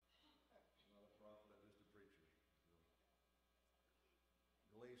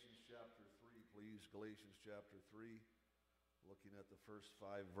Galatians chapter 3, please. Galatians chapter 3, looking at the first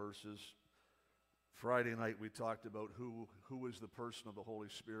 5 verses. Friday night we talked about who is the person of the Holy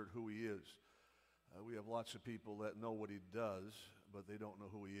Spirit, who he is. We have lots of people that know what he does, but they don't know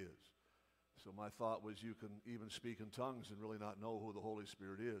who he is. So my thought was you can even speak in tongues and really not know who the Holy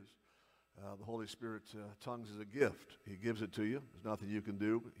Spirit is. The Holy Spirit, tongues is a gift. He gives it to you. There's nothing you can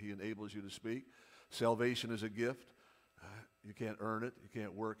do. He enables you to speak. Salvation is a gift. You can't earn it. You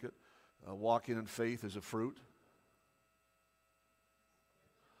can't work it. Walking in faith is a fruit.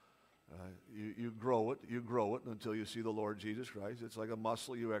 You grow it. You grow it until you see the Lord Jesus Christ. It's like a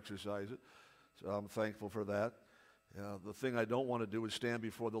muscle. You exercise it. So I'm thankful for that. The thing I don't want to do is stand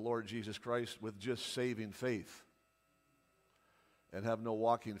before the Lord Jesus Christ with just saving faith and have no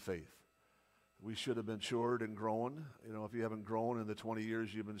walking faith. We should have matured and grown. You know, if you haven't grown in the 20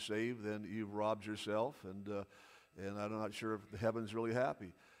 years you've been saved, then you've robbed yourself, and I'm not sure if the heaven's really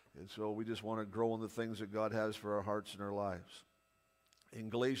happy. And so we just want to grow in the things that God has for our hearts and our lives. In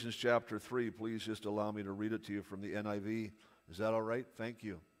Galatians chapter 3, please just allow me to read it to you from the NIV. Is that all right? Thank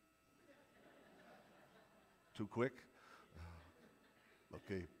you. Too quick?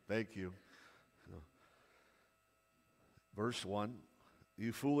 Okay, thank you. So, verse 1,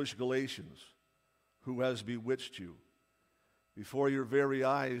 you foolish Galatians, who has bewitched you? Before your very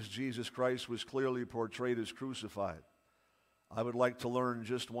eyes, Jesus Christ was clearly portrayed as crucified. I would like to learn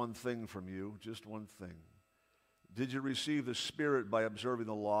just one thing from you, just one thing. Did you receive the Spirit by observing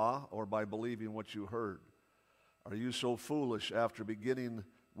the law or by believing what you heard? Are you so foolish after beginning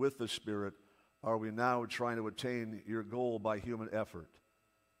with the Spirit? Are we now trying to attain your goal by human effort?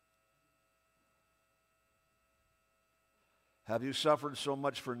 Have you suffered so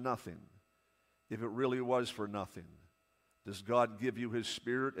much for nothing? If it really was for nothing, does God give you his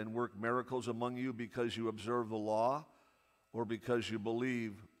Spirit and work miracles among you because you observe the law or because you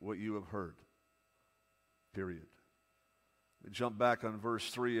believe what you have heard? Period. We jump back on verse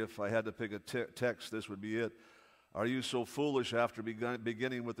 3. If I had to pick a text, this would be it. Are you so foolish after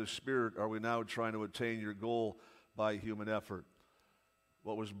beginning with the Spirit? Are we now trying to attain your goal by human effort?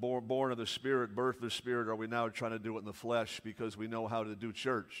 What was born of the Spirit, birth of the Spirit, are we now trying to do it in the flesh because we know how to do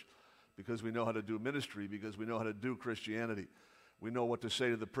church, because we know how to do ministry, because we know how to do Christianity? We know what to say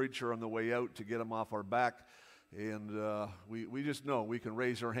to the preacher on the way out to get him off our back. And we just know we can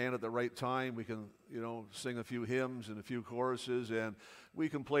raise our hand at the right time. We can, sing a few hymns and a few choruses, and we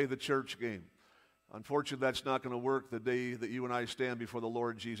can play the church game. Unfortunately, that's not going to work the day that you and I stand before the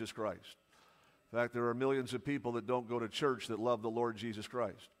Lord Jesus Christ. In fact, there are millions of people that don't go to church that love the Lord Jesus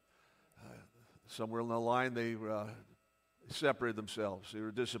Christ. Somewhere in the line, they separated themselves. They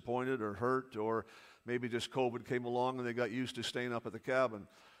were disappointed or hurt, or maybe just COVID came along and they got used to staying up at the cabin.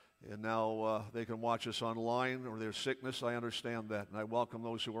 And now they can watch us online, or their sickness. I understand that, and I welcome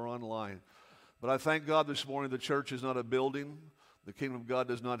those who are online. But I thank God this morning the church is not a building. The kingdom of God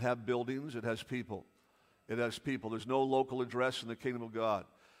does not have buildings. It has people. It has people. There's no local address in the kingdom of God.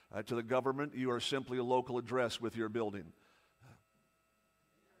 To the government, you are simply a local address with your building.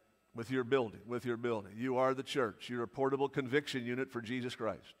 With your building. You are the church. You're a portable conviction unit for Jesus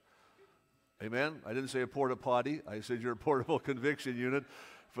Christ. Amen? I didn't say a porta potty. I said you're a portable conviction unit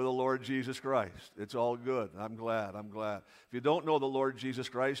for the Lord Jesus Christ. It's all good. I'm glad. If you don't know the Lord Jesus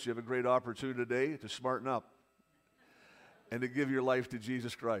Christ, you have a great opportunity today to smarten up and to give your life to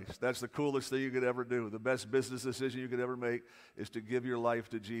Jesus Christ. That's the coolest thing you could ever do. The best business decision you could ever make is to give your life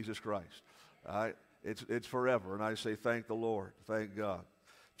to Jesus Christ. It's forever, and I say thank the Lord. Thank God.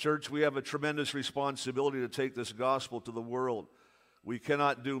 Church, we have a tremendous responsibility to take this gospel to the world. We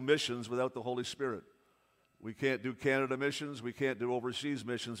cannot do missions without the Holy Spirit. We can't do Canada missions. We can't do overseas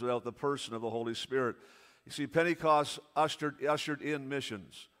missions without the person of the Holy Spirit. You see, Pentecost ushered in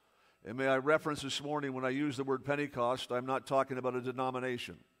missions. And may I reference this morning, when I use the word Pentecost, I'm not talking about a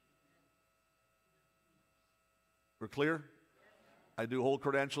denomination. We're clear? I do hold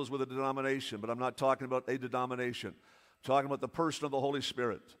credentials with a denomination, but I'm not talking about a denomination. I'm talking about the person of the Holy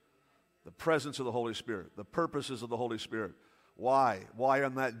Spirit, the presence of the Holy Spirit, the purposes of the Holy Spirit. Why? Why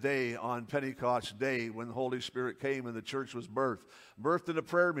on that day, on Pentecost Day, when the Holy Spirit came and the church was birthed? Birthed in a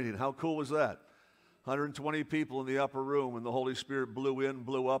prayer meeting. How cool was that? 120 people in the upper room, and the Holy Spirit blew in,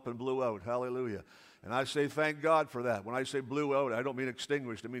 blew up, and blew out. Hallelujah. And I say thank God for that. When I say blew out, I don't mean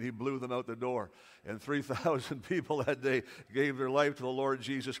extinguished. I mean he blew them out the door. And 3,000 people that day gave their life to the Lord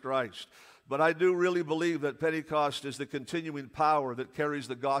Jesus Christ. But I do really believe that Pentecost is the continuing power that carries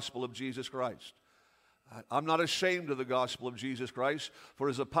the gospel of Jesus Christ. I'm not ashamed of the gospel of Jesus Christ, for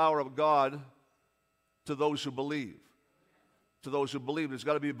it is the power of God to those who believe. To those who believe, there's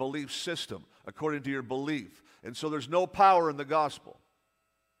got to be a belief system according to your belief. And so there's no power in the gospel.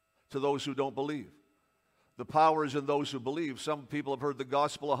 to those who don't believe. The power is in those who believe. Some people have heard the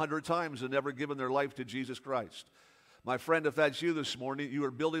gospel 100 times and never given their life to Jesus Christ. My friend, if that's you this morning, you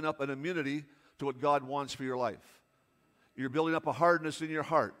are building up an immunity to what God wants for your life. You're building up a hardness in your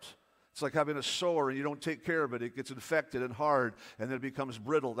heart. It's like having a sore and you don't take care of it. It gets infected and hard and then it becomes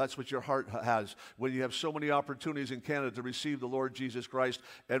brittle. That's what your heart has when you have so many opportunities in Canada to receive the Lord Jesus Christ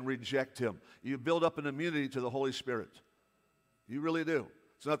and reject Him. You build up an immunity to the Holy Spirit. You really do.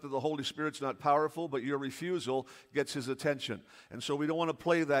 It's not that the Holy Spirit's not powerful, but your refusal gets His attention. And so we don't want to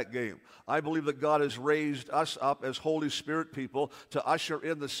play that game. I believe that God has raised us up as Holy Spirit people to usher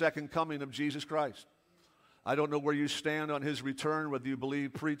in the second coming of Jesus Christ. I don't know where you stand on His return, whether you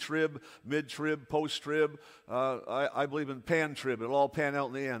believe pre-trib, mid-trib, post-trib. I believe in pan-trib. It'll all pan out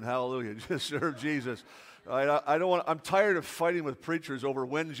in the end. Hallelujah. Just serve Jesus. I'm tired of fighting with preachers over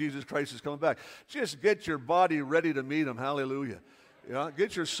when Jesus Christ is coming back. Just get your body ready to meet Him. Hallelujah.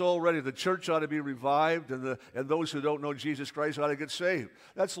 Get your soul ready. The church ought to be revived, and those who don't know Jesus Christ ought to get saved.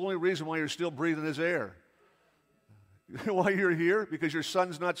 That's the only reason why you're still breathing His air. Why you're here? Because your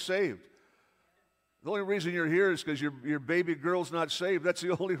son's not saved. The only reason you're here is because your baby girl's not saved. That's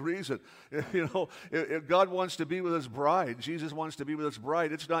the only reason. If God wants to be with His bride, Jesus wants to be with His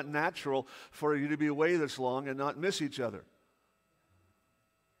bride, it's not natural for you to be away this long and not miss each other.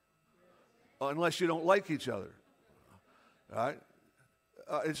 Unless you don't like each other. All right?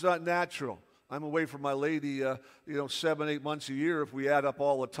 It's not natural. I'm away from my lady, 7, 8 months a year if we add up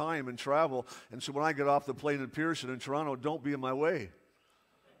all the time and travel. And so when I get off the plane in Pearson in Toronto, don't be in my way.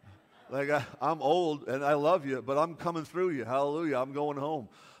 Like, I'm old and I love you, but I'm coming through you. Hallelujah. I'm going home.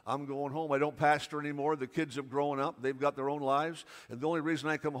 I'm going home. I don't pastor anymore. The kids have grown up. They've got their own lives. And the only reason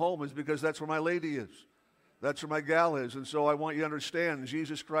I come home is because that's where my lady is. That's where my gal is. And so I want you to understand,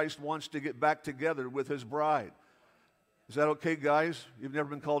 Jesus Christ wants to get back together with His bride. Is that okay, guys? You've never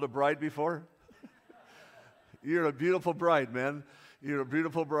been called a bride before? You're a beautiful bride, man. You're a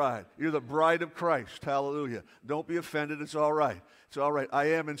beautiful bride. You're the bride of Christ. Hallelujah. Don't be offended. It's all right. It's all right.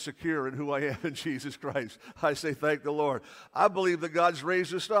 I am insecure in who I am in Jesus Christ. I say thank the Lord. I believe that God's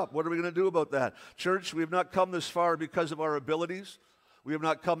raised us up. What are we going to do about that? Church, we have not come this far because of our abilities. We have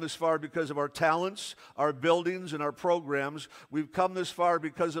not come this far because of our talents, our buildings, and our programs. We've come this far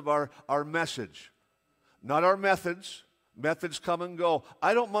because of our message, not our methods. Methods come and go.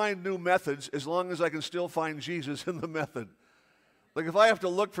 I don't mind new methods as long as I can still find Jesus in the method. Like if I have to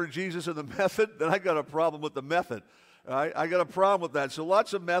look for Jesus in the method, then I got a problem with the method. Right? I got a problem with that. So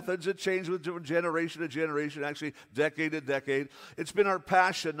lots of methods that change with generation to generation, actually decade to decade. It's been our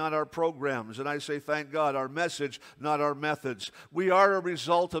passion, not our programs. And I say, thank God, our message, not our methods. We are a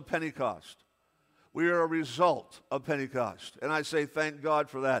result of Pentecost. We are a result of Pentecost. And I say, thank God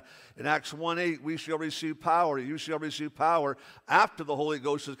for that. In Acts 1:8, we shall receive power. You shall receive power after the Holy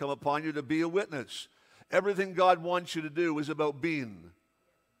Ghost has come upon you to be a witness. Everything God wants you to do is about being.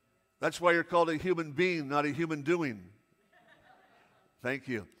 That's why you're called a human being, not a human doing. Thank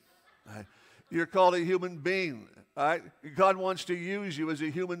you. You're called a human being. All right? God wants to use you as a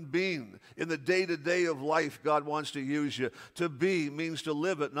human being. In the day-to-day of life, God wants to use you. To be means to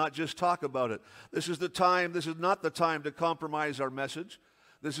live it, not just talk about it. This is not the time to compromise our message.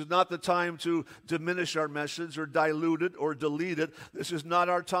 This is not the time to diminish our message or dilute it or delete it. This is not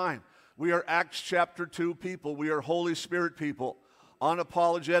our time. We are Acts chapter 2 people. We are Holy Spirit people.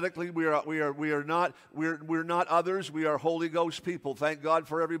 Unapologetically, we're not others. We are Holy Ghost people. Thank God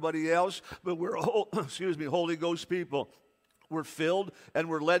for everybody else, but we're Holy Ghost people. We're filled and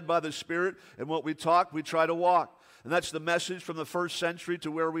we're led by the Spirit, and what we talk, we try to walk. And that's the message from the first century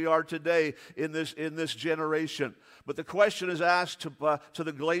to where we are today in this generation. But the question is asked to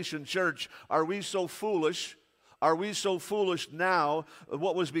the Galatian church: Are we so foolish? Are we so foolish now?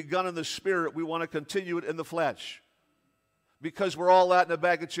 What was begun in the Spirit, we want to continue it in the flesh. Because we're all that in a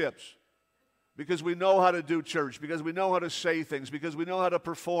bag of chips. Because we know how to do church. Because we know how to say things. Because we know how to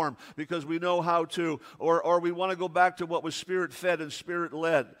perform. Because we know how to. Or we want to go back to what was Spirit-fed and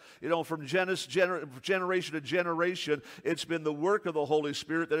Spirit-led. From generation to generation, it's been the work of the Holy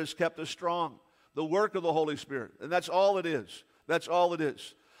Spirit that has kept us strong. The work of the Holy Spirit. And that's all it is. That's all it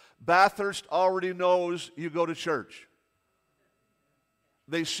is. Bathurst already knows you go to church.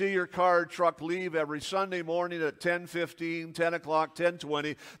 They see your car or truck leave every Sunday morning at 10:15, 10 o'clock,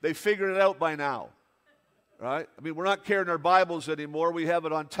 10:20. They figured it out by now, right? I mean, we're not carrying our Bibles anymore. We have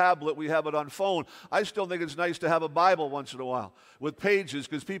it on tablet. We have it on phone. I still think it's nice to have a Bible once in a while with pages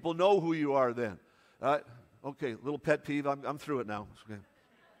because people know who you are then. Okay, little pet peeve. I'm through it now. Okay.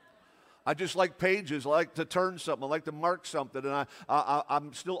 I just like pages. I like to turn something. I like to mark something. And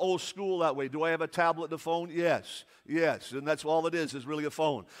I'm still old school that way. Do I have a tablet and a phone? Yes. Yes. And that's all it is really a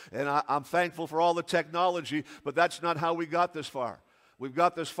phone. And I'm thankful for all the technology, but that's not how we got this far. We've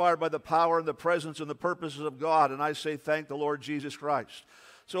got this far by the power and the presence and the purposes of God. And I say thank the Lord Jesus Christ.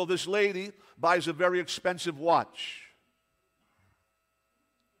 So this lady buys a very expensive watch.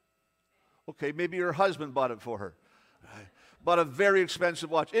 Okay, maybe her husband bought it for her. Bought a very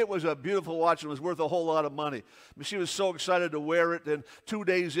expensive watch. It was a beautiful watch and was worth a whole lot of money. But she was so excited to wear it, and 2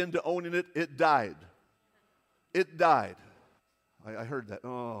 days into owning it, it died. It died. I heard that.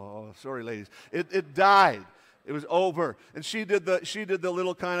 Oh, sorry, ladies. It died. It was over. And she did the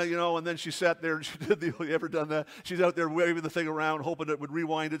little kind of, and then she sat there and she did the, you ever done that? She's out there waving the thing around, hoping it would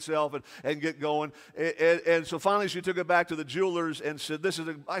rewind itself and get going. And so finally she took it back to the jewelers and said,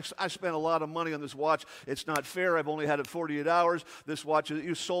 I spent a lot of money on this watch. It's not fair. I've only had it 48 hours. This watch,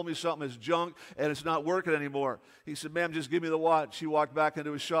 you sold me something as junk and it's not working anymore. He said, ma'am, just give me the watch. She walked back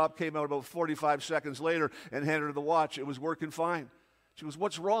into his shop, came out about 45 seconds later and handed her the watch. It was working fine. She goes,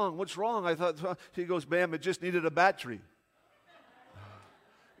 what's wrong? What's wrong? I thought, he goes, ma'am, it just needed a battery.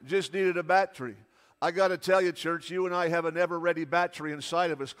 Just needed a battery. I got to tell you, church, you and I have an ever-ready battery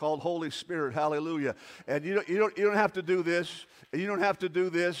inside of us called Holy Spirit. Hallelujah. And you don't have to do this. You don't have to do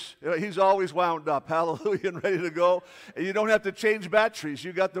this. He's always wound up. Hallelujah, and ready to go. And you don't have to change batteries.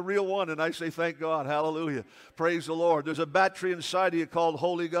 You got the real one, and I say thank God. Hallelujah. Praise the Lord. There's a battery inside of you called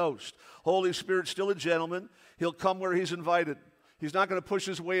Holy Ghost. Holy Spirit's still a gentleman. He'll come where he's invited. He's not going to push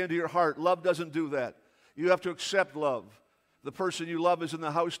his way into your heart. Love doesn't do that. You have to accept love. The person you love is in the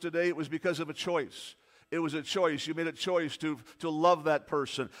house today. It was because of a choice. It was a choice. You made a choice to love that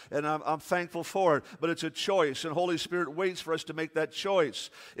person, and I'm thankful for it. But it's a choice, and Holy Spirit waits for us to make that choice.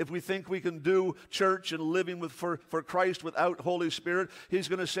 If we think we can do church and living for Christ without Holy Spirit, He's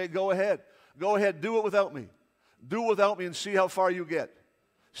going to say, go ahead. Go ahead. Do it without me. Do it without me and see how far you get.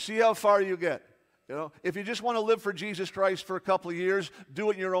 See how far you get. If you just want to live for Jesus Christ for a couple of years, do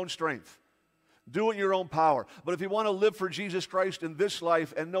it in your own strength. Do it in your own power. But if you want to live for Jesus Christ in this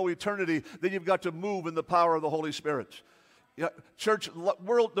life and know eternity, then you've got to move in the power of the Holy Spirit. Church,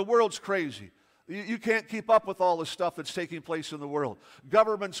 the world's crazy. You can't keep up with all the stuff that's taking place in the world.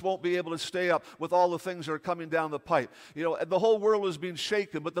 Governments won't be able to stay up with all the things that are coming down the pipe. The whole world is being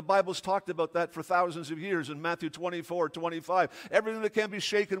shaken, but the Bible's talked about that for thousands of years in Matthew 24:25. Everything that can be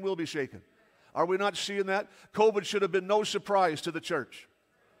shaken will be shaken. Are we not seeing that? COVID should have been no surprise to the church.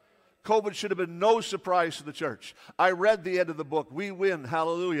 COVID should have been no surprise to the church. I read the end of the book. We win.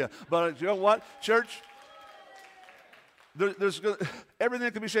 Hallelujah. But you know what, church? There's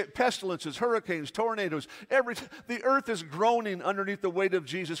everything can be shaken. Pestilences, hurricanes, tornadoes. The earth is groaning underneath the weight of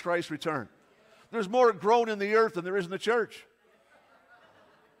Jesus Christ's return. There's more groan in the earth than there is in the church.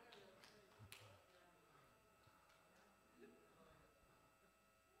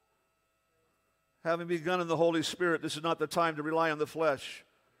 Having begun in the Holy Spirit, this is not the time to rely on the flesh.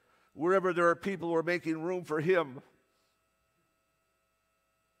 Wherever there are people who are making room for Him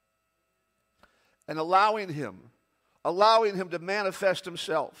and allowing Him to manifest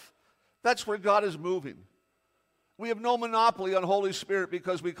Himself, that's where God is moving. We have no monopoly on Holy Spirit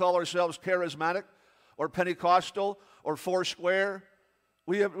because we call ourselves charismatic or Pentecostal or Foursquare.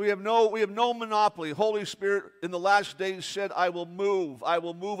 We have no monopoly. Holy Spirit in the last days said, I will move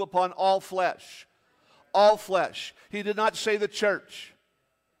upon all flesh. All flesh. He did not say the church.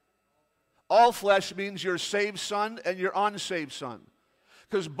 All flesh means your saved son and your unsaved son,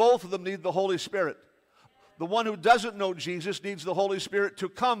 because both of them need the Holy Spirit. The one who doesn't know Jesus needs the Holy Spirit to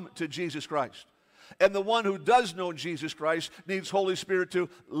come to Jesus Christ. And the one who does know Jesus Christ needs Holy Spirit to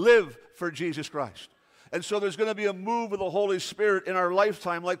live for Jesus Christ. And so there's going to be a move of the Holy Spirit in our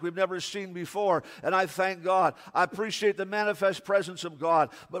lifetime like we've never seen before. And I thank God. I appreciate the manifest presence of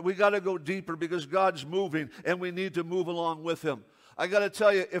God. But we got to go deeper because God's moving and we need to move along with Him. I got to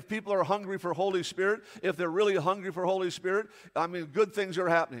tell you, if people are hungry for Holy Spirit, if they're really hungry for Holy Spirit, I mean, good things are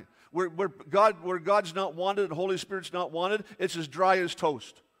happening. Where God's not wanted and Holy Spirit's not wanted, it's as dry as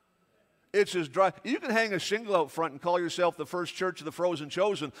toast. It's as dry. You can hang a shingle out front and call yourself the First Church of the Frozen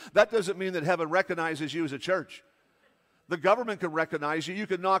Chosen. That doesn't mean that heaven recognizes you as a church. The government can recognize you. You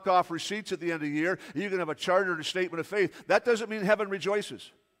can knock off receipts at the end of the year. You can have a charter and a statement of faith. That doesn't mean heaven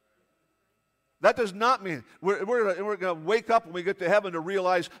rejoices. That does not mean we're going to wake up when we get to heaven to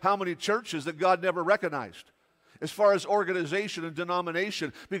realize how many churches that God never recognized as far as organization and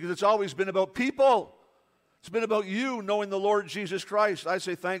denomination, because it's always been about people. It's been about you knowing the Lord Jesus Christ. I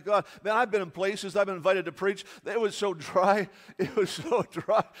say, thank God. Man, I've been in places, I've been invited to preach. It was so dry. It was so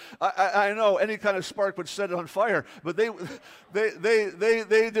dry. I know any kind of spark would set it on fire, but they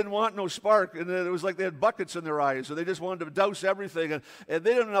didn't want no spark. And it was like they had buckets in their eyes, and they just wanted to douse everything. And they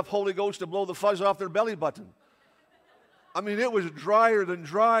didn't have enough Holy Ghost to blow the fuzz off their belly button. I mean, it was drier than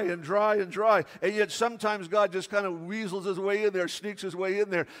dry and dry and dry. And yet sometimes God just kind of weasels his way in there, sneaks his way in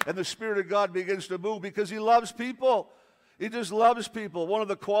there, and the Spirit of God begins to move because he loves people. He just loves people. One of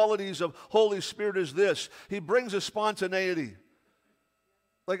the qualities of Holy Spirit is this. He brings a spontaneity.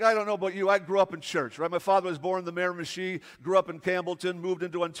 Like, I don't know about you, I grew up in church, right? My father was born in the Miramichi, grew up in Campbellton, moved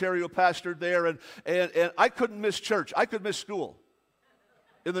into Ontario, pastored there, and I couldn't miss church. I could miss school.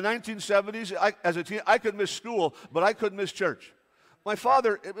 In the 1970s, as a teen, I could miss school, but I couldn't miss church. My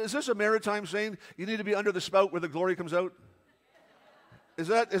father, is this a maritime saying? You need to be under the spout where the glory comes out? Is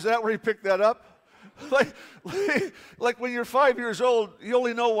that where he picked that up? Like when you're 5 years old, you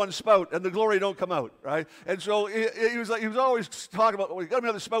only know one spout, and the glory don't come out, right? And so he was always talking about, well, you got to be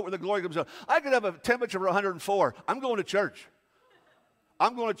under the spout where the glory comes out. I could have a temperature of 104. I'm going to church.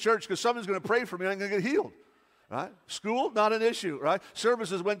 I'm going to church because someone's going to pray for me, and I'm going to get healed. Right? School, not an issue, right?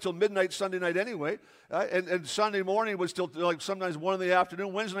 Services went till midnight Sunday night anyway, right? And Sunday morning was till like sometimes 1 in the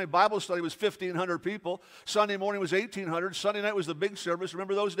afternoon. Wednesday night Bible study was 1,500 people. Sunday morning was 1,800. Sunday night was the big service.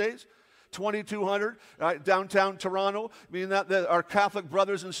 Remember those days? 2,200, right? Downtown Toronto, meaning that our Catholic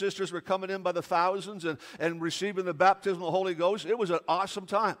brothers and sisters were coming in by the thousands and receiving the baptism of the Holy Ghost. It was an awesome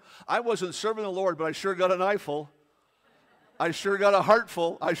time. I wasn't serving the Lord, but I sure got an eyeful. I sure got a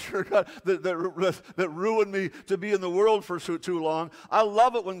heartful. I sure got that ruined me to be in the world for too long. I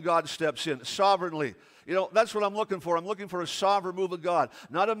love it when God steps in sovereignly. You know, that's what I'm looking for. I'm looking for a sovereign move of God,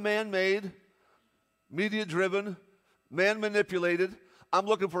 not a man-made, media-driven, man-manipulated. I'm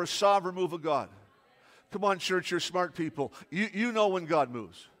looking for a sovereign move of God. Come on, church, you're smart people. You know when God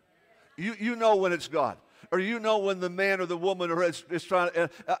moves. You know when it's God. Or you know when the man or the woman is trying to,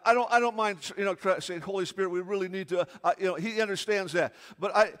 I don't mind, saying, Holy Spirit, we really need to, he understands that.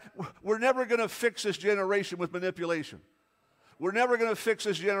 But we're never going to fix this generation with manipulation. We're never going to fix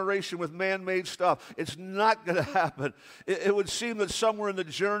this generation with man-made stuff. It's not going to happen. It would seem that somewhere in the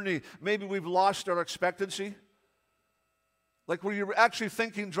journey, maybe we've lost our expectancy. Like were you actually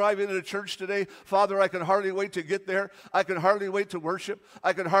thinking driving into church today, Father, I can hardly wait to get there. I can hardly wait to worship.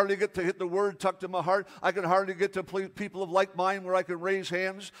 I can hardly get to hit the word tucked in my heart. I can hardly get to people of like mind where I can raise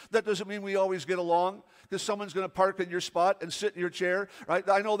hands. That doesn't mean we always get along because someone's going to park in your spot and sit in your chair, right?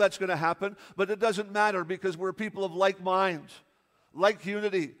 I know that's going to happen, but it doesn't matter because we're people of like mind. Like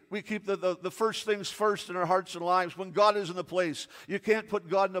unity, we keep the first things first in our hearts and lives. When God is in the place, you can't put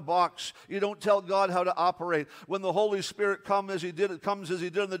God in a box. You don't tell God how to operate. When the Holy Spirit comes as He did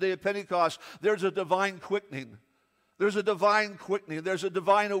on the day of Pentecost, there's a divine quickening. There's a divine quickening. There's a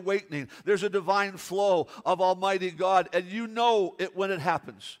divine awakening. There's a divine flow of Almighty God, and you know it when it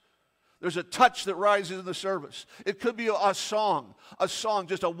happens. There's a touch that rises in the service. It could be a song,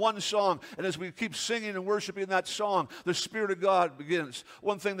 just a one song. And as we keep singing and worshiping that song, the Spirit of God begins.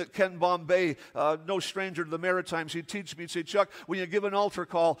 One thing that Ken Bombay, no stranger to the Maritimes, he'd teach me, he'd say, Chuck, when you give an altar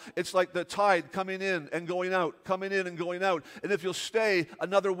call, it's like the tide coming in and going out, coming in and going out. And if you'll stay,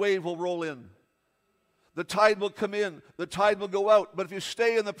 another wave will roll in. The tide will come in, the tide will go out. But if you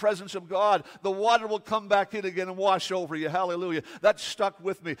stay in the presence of God, the water will come back in again and wash over you. Hallelujah. That stuck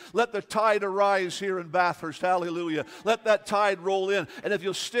with me. Let the tide arise here in Bathurst. Hallelujah. Let that tide roll in. And if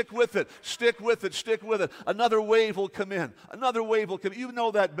you'll stick with it, stick with it, stick with it, another wave will come in. Another wave will come in. You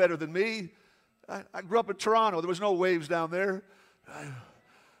know that better than me. I grew up in Toronto. There was no waves down there.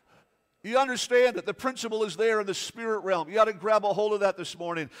 You understand that the principle is there in the spirit realm. You ought to grab a hold of that this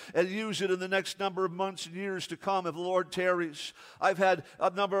morning and use it in the next number of months and years to come if the Lord tarries. I've had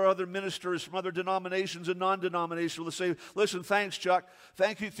a number of other ministers from other denominations and non-denominational to say, listen, thanks, Chuck.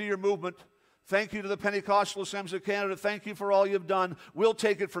 Thank you for your movement. Thank you to the Pentecostal Assemblies of Canada. Thank you for all you've done. We'll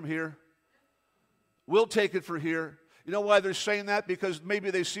take it from here. We'll take it from here. You know why they're saying that? Because maybe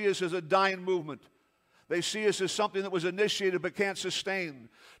they see us as a dying movement. They see us as something that was initiated but can't sustain.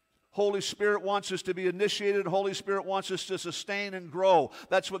 Holy Spirit wants us to be initiated. Holy Spirit wants us to sustain and grow.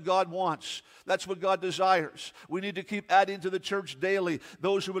 That's what God wants. That's what God desires. We need to keep adding to the church daily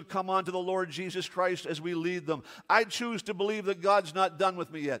those who would come on to the Lord Jesus Christ as we lead them. I choose to believe that God's not done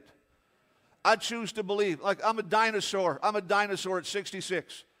with me yet. I choose to believe. Like I'm a dinosaur. I'm a dinosaur at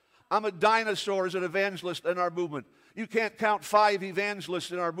 66. I'm a dinosaur as an evangelist in our movement. You can't count 5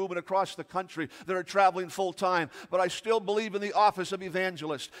 evangelists in our movement across the country that are traveling full time. But I still believe in the office of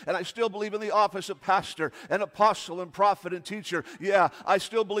evangelist. And I still believe in the office of pastor and apostle and prophet and teacher. Yeah, I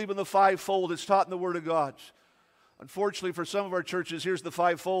still believe in the fivefold that's taught in the Word of God. Unfortunately, for some of our churches, here's the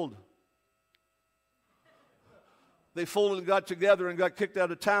fivefold. They folded and got together and got kicked out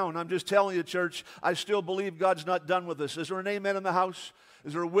of town. I'm just telling you, church, I still believe God's not done with us. Is there an amen in the house?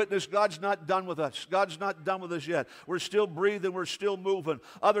 Is there a witness? God's not done with us. God's not done with us yet. We're still breathing. We're still moving.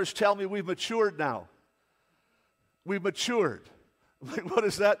 Others tell me we've matured now. We've matured. What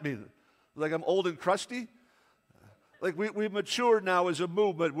does that mean? Like I'm old and crusty? Like we've matured now as a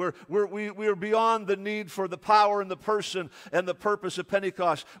movement. We're beyond the need for the power and the person and the purpose of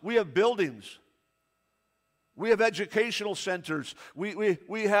Pentecost. We have buildings. We have educational centers. We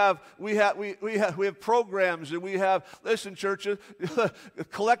have programs, and we have, listen, churches,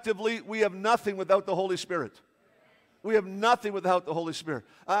 collectively, we have nothing without the Holy Spirit. We have nothing without the Holy Spirit.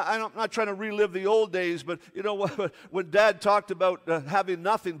 I'm not trying to relive the old days, but you know what? When Dad talked about having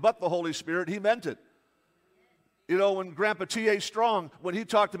nothing but the Holy Spirit, he meant it. You know, when Grandpa T.A. Strong, when he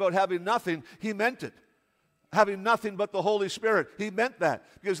talked about having nothing, he meant it. Having nothing but the Holy Spirit. He meant that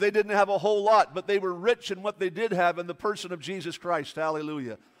because they didn't have a whole lot, but they were rich in what they did have in the person of Jesus Christ.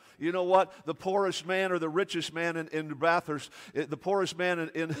 Hallelujah. You know what? The poorest man or the richest man in Bathurst, the poorest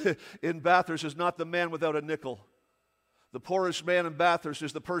man in Bathurst is not the man without a nickel. The poorest man in Bathurst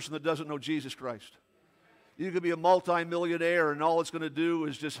is the person that doesn't know Jesus Christ. You could be a multimillionaire and all it's going to do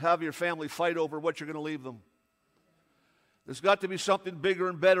is just have your family fight over what you're going to leave them. There's got to be something bigger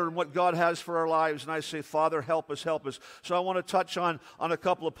and better in what God has for our lives. And I say, Father, help us, help us. So I want to touch on a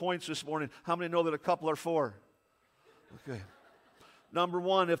couple of points this morning. How many know that a couple are four? Okay. Number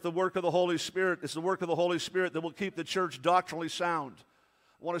one, if the work of the Holy Spirit, it's the work of the Holy Spirit that will keep the church doctrinally sound.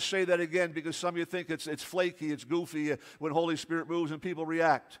 I want to say that again because some of you think it's flaky, it's goofy when Holy Spirit moves and people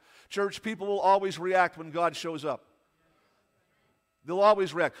react. Church, people will always react when God shows up. They'll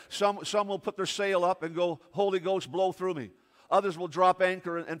always react. Some will put their sail up and go, Holy Ghost, blow through me. Others will drop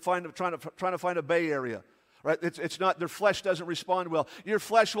anchor and trying to find a bay area. Right? It's not, their flesh doesn't respond well. Your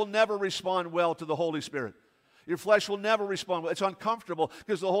flesh will never respond well to the Holy Spirit. Your flesh will never respond well. It's uncomfortable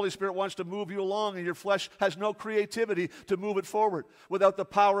because the Holy Spirit wants to move you along and your flesh has no creativity to move it forward without the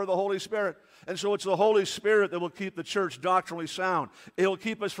power of the Holy Spirit. And so it's the Holy Spirit that will keep the church doctrinally sound. It will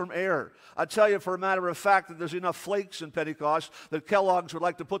keep us from error. I tell you for a matter of fact that there's enough flakes in Pentecost that Kellogg's would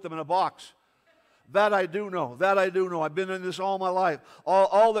like to put them in a box. That I do know. That I do know. I've been in this all my life.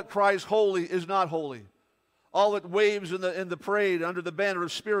 All that cries holy is not holy. All that waves in the parade under the banner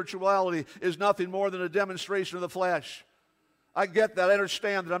of spirituality is nothing more than a demonstration of the flesh. I get that. I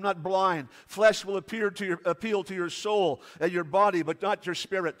understand that. I'm not blind. Flesh will appeal to your soul and your body, but not your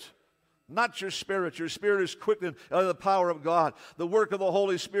spirit. Not your spirit. Your spirit is quickened by the power of God. The work of the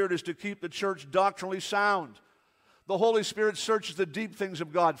Holy Spirit is to keep the church doctrinally sound. The Holy Spirit searches the deep things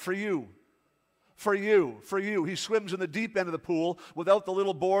of God for you. For you. For you. He swims in the deep end of the pool without the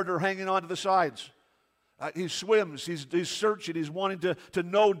little board or hanging onto the sides. He swims, he's searching, he's wanting to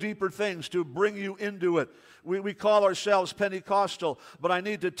know deeper things, to bring you into it. We call ourselves Pentecostal, but I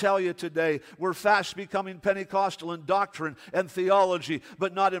need to tell you today, we're fast becoming Pentecostal in doctrine and theology,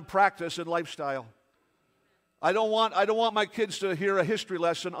 but not in practice and lifestyle. I don't want my kids to hear a history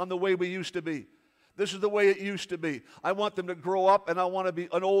lesson on the way we used to be. This is the way it used to be. I want them to grow up, and I want to be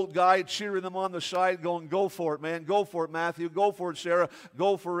an old guy cheering them on the side, going, go for it, man. Go for it, Matthew. Go for it, Sarah.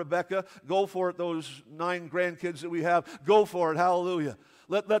 Go for Rebecca. Go for it, those 9 grandkids that we have. Go for it. Hallelujah.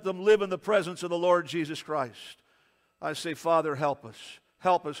 Let them live in the presence of the Lord Jesus Christ. I say, Father, help us.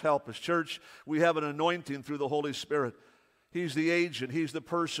 Help us, help us. Church, we have an anointing through the Holy Spirit. He's the agent. He's the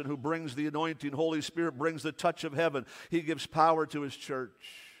person who brings the anointing. Holy Spirit brings the touch of heaven. He gives power to His church.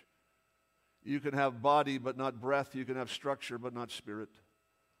 You can have body but not breath. You can have structure but not spirit.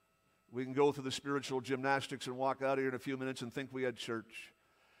 We can go through the spiritual gymnastics and walk out of here in a few minutes and think we had church.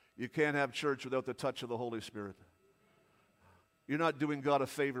 You can't have church without the touch of the Holy Spirit. You're not doing God a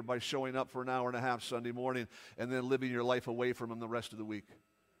favor by showing up for an hour and a half Sunday morning and then living your life away from Him the rest of the week.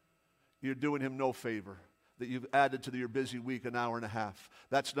 You're doing Him no favor that you've added to your busy week an hour and a half.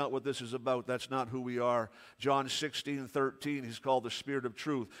 That's not what this is about. That's not who we are. John 16:13, He's called the Spirit of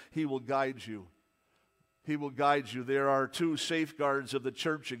truth. He will guide you. He will guide you. There are 2 safeguards of the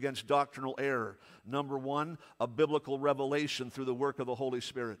church against doctrinal error. Number 1, a biblical revelation through the work of the Holy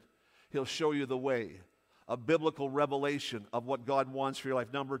Spirit. He'll show you the way. A biblical revelation of what God wants for your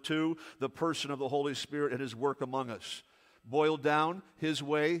life. Number 2, the person of the Holy Spirit and His work among us. Boiled down, His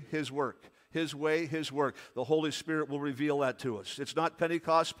way, His work. His way, His work. The Holy Spirit will reveal that to us. It's not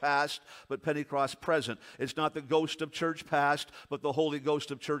Pentecost past, but Pentecost present. It's not the ghost of church past, but the Holy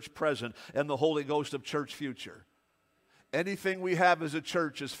Ghost of church present and the Holy Ghost of church future. Anything we have as a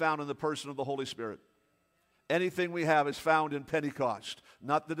church is found in the person of the Holy Spirit. Anything we have is found in Pentecost,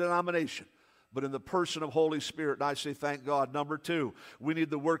 not the denomination, but in the person of Holy Spirit. And I say thank God. Number two, we need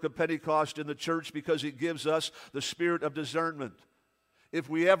the work of Pentecost in the church because it gives us the spirit of discernment. If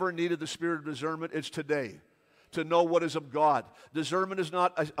we ever needed the spirit of discernment, it's today, to know what is of God. Discernment is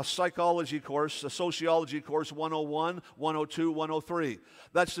not a psychology course, a sociology course 101, 102, 103.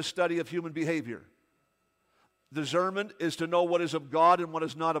 That's the study of human behavior. Discernment is to know what is of God and what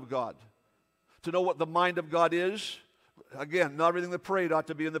is not of God. To know what the mind of God is. Again, not everything in the parade ought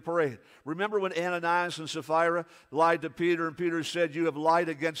to be in the parade. Remember when Ananias and Sapphira lied to Peter, and Peter said, "You have lied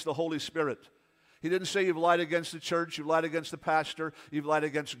against the Holy Spirit." He didn't say you've lied against the church, you've lied against the pastor, you've lied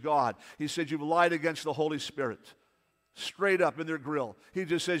against God. He said you've lied against the Holy Spirit. Straight up in their grill. He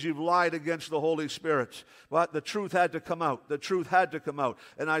just says you've lied against the Holy Spirit. But the truth had to come out. The truth had to come out.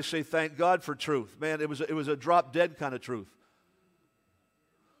 And I say thank God for truth. Man, it was a drop-dead kind of truth.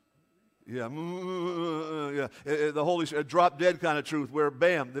 Yeah, the Holy Spirit, drop-dead kind of truth where,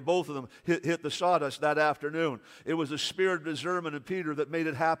 bam, both of them hit the sawdust that afternoon. It was the spirit of discernment in Peter that made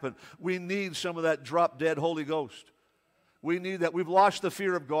it happen. We need some of that drop-dead Holy Ghost. We need that. We've lost the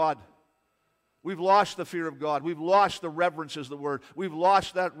fear of God. We've lost the fear of God. We've lost the reverence is the word. We've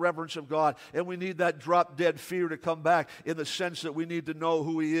lost that reverence of God, and we need that drop-dead fear to come back in the sense that we need to know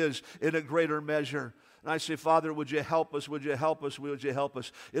who He is in a greater measure. And I say, Father, would you help us? Would you help us? Would you help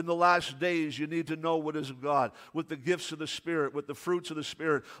us? In the last days, you need to know what is of God, with the gifts of the Spirit, with the fruits of the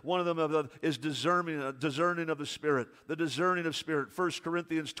Spirit. One of them is discerning of the Spirit, the discerning of Spirit. 1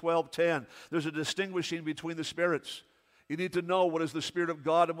 Corinthians 12:10. There's a distinguishing between the spirits. You need to know what is the Spirit of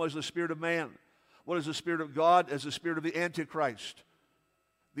God and what is the Spirit of man. What is the Spirit of God as the spirit of the Antichrist?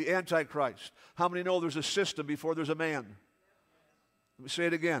 The Antichrist. How many know there's a system before there's a man? Let me say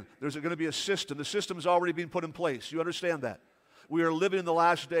it again. There's going to be a system. The system is already being put in place. You understand that? We are living in the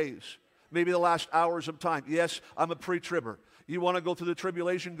last days, maybe the last hours of time. Yes, I'm a pre-tribber. You want to go through the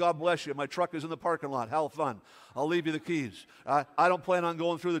tribulation? God bless you. My truck is in the parking lot. Have fun. I'll leave you the keys. I don't plan on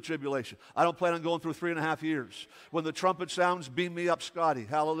going through the tribulation. I don't plan on going through 3.5 years. When the trumpet sounds, beam me up, Scotty.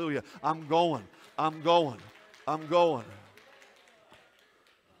 Hallelujah. I'm going. I'm going. I'm going.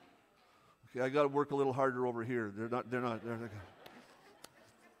 Okay, I got to work a little harder over here. They're not.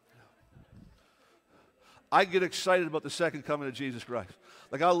 I get excited about the second coming of Jesus Christ.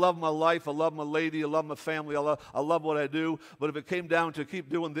 Like, I love my life, I love my lady, I love my family, I love what I do. But if it came down to keep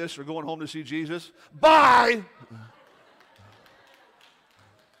doing this or going home to see Jesus, bye!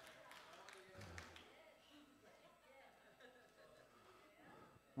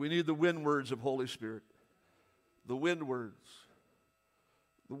 We need the wind words of Holy Spirit. The wind words.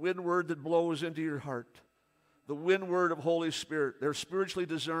 The wind word that blows into your heart. The wind word of Holy Spirit. They're spiritually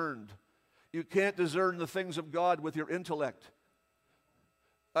discerned. You can't discern the things of God with your intellect.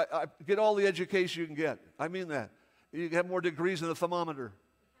 Get all the education you can get. I mean that. You can have more degrees than a thermometer.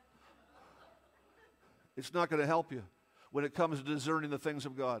 It's not going to help you when it comes to discerning the things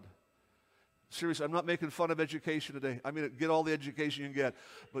of God. Seriously, I'm not making fun of education today. I mean, get all the education you can get.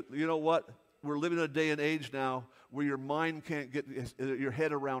 But you know what? We're living in a day and age now where your mind can't get your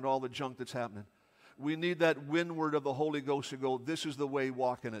head around all the junk that's happening. We need that windward of the Holy Ghost to go, this is the way,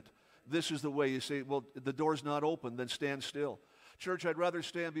 walk in it. This is the way. You say, well, the door's not open, then stand still. Church, I'd rather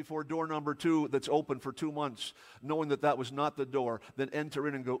stand before door number 2 that's open for 2 months, knowing that that was not the door, than enter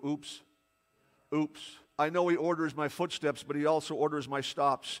in and go, oops, oops. I know He orders my footsteps, but He also orders my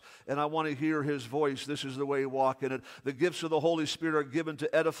stops, and I want to hear His voice. This is the way you walk in it. The gifts of the Holy Spirit are given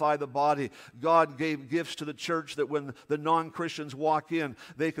to edify the body. God gave gifts to the church that when the non-Christians walk in,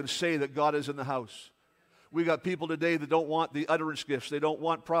 they can say that God is in the house. We got people today that don't want the utterance gifts. They don't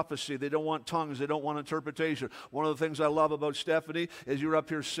want prophecy. They don't want tongues. They don't want interpretation. One of the things I love about Stephanie is you're up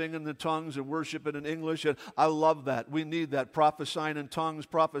here singing the tongues and worshiping in English, and I love that. We need that. Prophesying in tongues,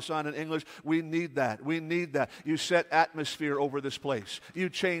 prophesying in English. We need that. We need that. You set atmosphere over this place. You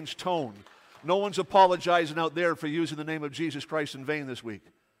change tone. No one's apologizing out there for using the name of Jesus Christ in vain this week.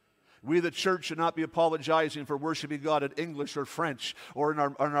 We, the church, should not be apologizing for worshiping God in English or French or in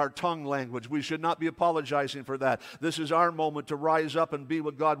our tongue language. We should not be apologizing for that. This is our moment to rise up and be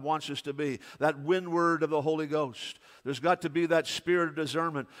what God wants us to be, that windward of the Holy Ghost. There's got to be that spirit of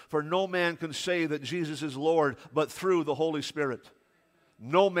discernment, for no man can say that Jesus is Lord but through the Holy Spirit.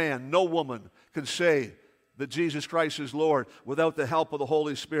 No man, no woman can say that Jesus Christ is Lord without the help of the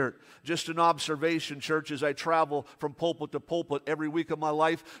Holy Spirit. Just an observation, church, as I travel from pulpit to pulpit every week of my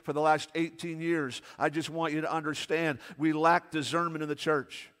life for the last 18 years, I just want you to understand we lack discernment in the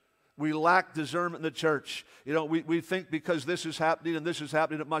church. We lack discernment in the church. You know, we think because this is happening and this is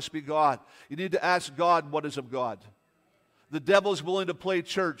happening, it must be God. You need to ask God what is of God. The devil's willing to play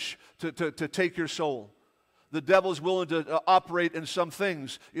church to take your soul. The devil's willing to operate in some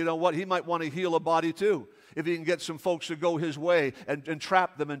things. You know what? He might want to heal a body too. If he can get some folks to go his way and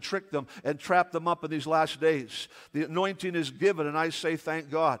trap them and trick them and trap them up in these last days. The anointing is given, and I say thank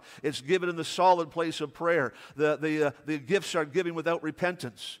God. It's given in the solid place of prayer. The gifts are given without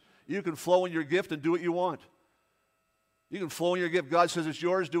repentance. You can flow in your gift and do what you want. You can flow in your gift. God says it's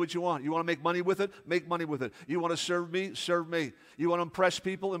yours, do what you want. You want to make money with it? Make money with it. You want to serve me? Serve me. You want to impress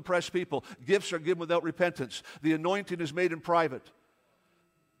people? Impress people. Gifts are given without repentance. The anointing is made in private.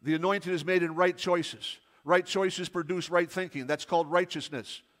 The anointing is made in right choices. Right choices produce right thinking. That's called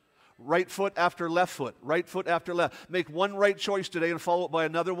righteousness. Right foot after left foot. Right foot after left. Make one right choice today and follow it by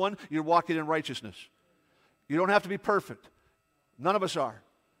another one. You're walking in righteousness. You don't have to be perfect. None of us are.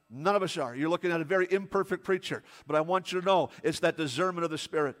 None of us are. You're looking at a very imperfect preacher. But I want you to know it's that discernment of the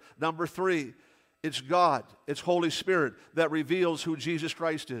Spirit. Number 3, it's God, it's Holy Spirit that reveals who Jesus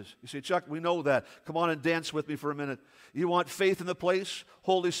Christ is. You say, Chuck, we know that. Come on and dance with me for a minute. You want faith in the place?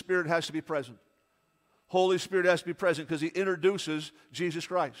 Holy Spirit has to be present. Holy Spirit has to be present because He introduces Jesus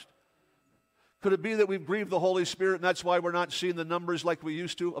Christ. Could it be that we've grieved the Holy Spirit and that's why we're not seeing the numbers like we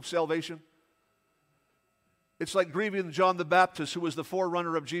used to of salvation? It's like grieving John the Baptist, who was the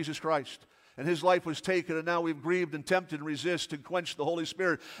forerunner of Jesus Christ. And his life was taken, and now we've grieved and tempted and resist and quenched the Holy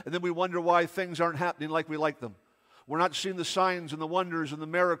Spirit. And then we wonder why things aren't happening like we like them. We're not seeing the signs and the wonders and the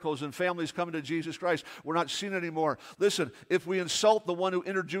miracles and families coming to Jesus Christ. We're not seeing it anymore. Listen, if we insult the one who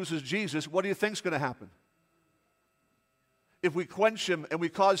introduces Jesus, what do you think's going to happen? If we quench Him and we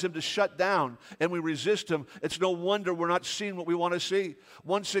cause Him to shut down and we resist Him, it's no wonder we're not seeing what we want to see.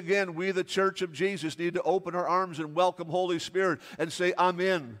 Once again, we, the Church of Jesus, need to open our arms and welcome Holy Spirit and say, I'm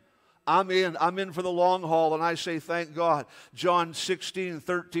in. I'm in. I'm in for the long haul, and I say thank God. John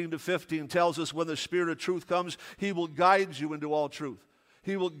 16:13-15 tells us when the Spirit of truth comes, He will guide you into all truth.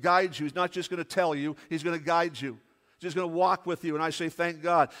 He will guide you. He's not just going to tell you, He's going to guide you. He's going to walk with you, and I say thank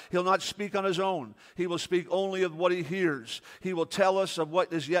God. He'll not speak on His own. He will speak only of what He hears. He will tell us of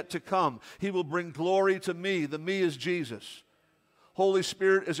what is yet to come. He will bring glory to me. The me is Jesus. Holy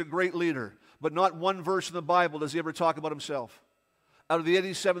Spirit is a great leader, but not one verse in the Bible does He ever talk about Himself. Out of the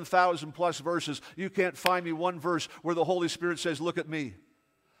 87,000 plus verses, you can't find me one verse where the Holy Spirit says, look at me.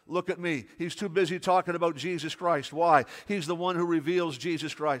 Look at me. He's too busy talking about Jesus Christ. Why? He's the one who reveals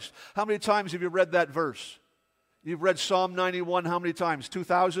Jesus Christ. How many times have you read that verse? You've read Psalm 91 how many times?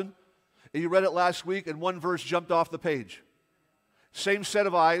 2,000? You read it last week and one verse jumped off the page. Same set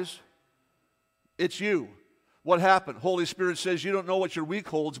of eyes. It's you. What happened? Holy Spirit says, you don't know what your week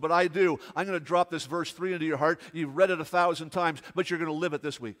holds, but I do. I'm going to drop this verse 3 into your heart. You've read it 1,000 times, but you're going to live it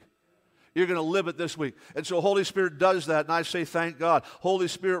this week. You're going to live it this week. And so Holy Spirit does that, and I say thank God. Holy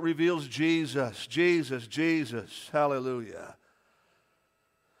Spirit reveals Jesus, Jesus, Jesus. Hallelujah.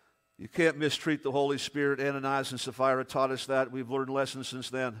 You can't mistreat the Holy Spirit. Ananias and Sapphira taught us that. We've learned lessons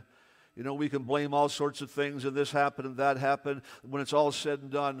since then. You know, we can blame all sorts of things, and this happened and that happened. When it's all said and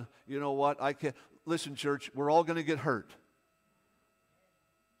done, you know what? I can't. Listen, church, we're all going to get hurt.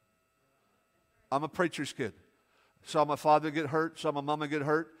 I'm a preacher's kid. Saw my father get hurt. Saw my mama get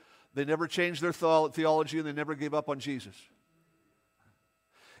hurt. They never changed their theology, and they never gave up on Jesus.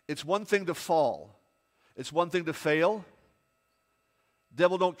 It's one thing to fall. It's one thing to fail.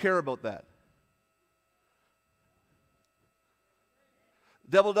 Devil don't care about that.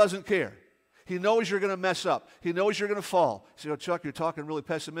 Devil doesn't care. He knows you're going to mess up. He knows you're going to fall. You say, oh, Chuck, you're talking really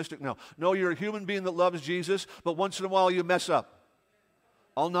pessimistic now. No, you're a human being that loves Jesus, but once in a while you mess up.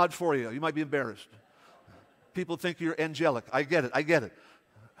 I'll nod for you. You might be embarrassed. People think you're angelic. I get it. I get it.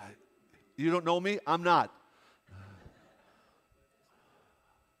 You don't know me? I'm not.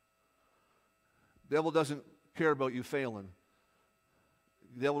 Devil doesn't care about you failing.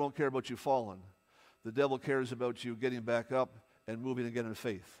 The devil don't care about you falling. The devil cares about you getting back up and moving again in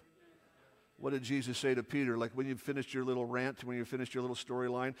faith. What did Jesus say to Peter? Like when you've finished your little rant, when you've finished your little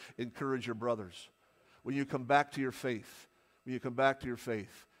storyline, encourage your brothers. When you come back to your faith,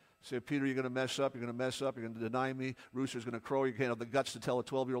 say, Peter, you're going to mess up, you're going to deny me, rooster's going to crow, you can't have the guts to tell a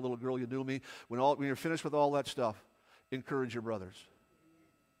 12-year-old little girl you knew me. When you're finished with all that stuff, encourage your brothers.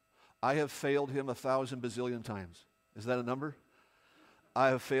 I have failed him 1,000 bazillion times. Is that a number? I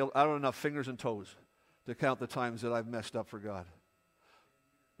have failed. I don't have enough fingers and toes to count the times that I've messed up for God.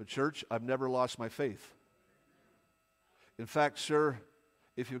 But church, I've never lost my faith. In fact, sir,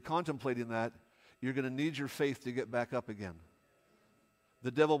 if you're contemplating that, you're going to need your faith to get back up again.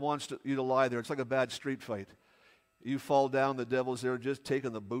 The devil wants you to lie there. It's like a bad street fight. You fall down, the devil's there just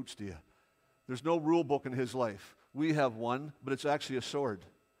taking the boots to you. There's no rule book in his life. We have one, but it's actually a sword.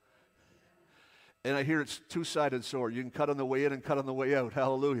 And I hear it's a two-sided sword. You can cut on the way in and cut on the way out.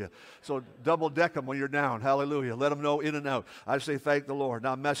 Hallelujah. So double deck them when you're down. Hallelujah. Let them know in and out. I say thank the Lord.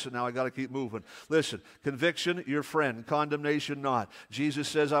 Now I'm messing now. I got to keep moving. Listen, conviction, your friend. Condemnation, not. Jesus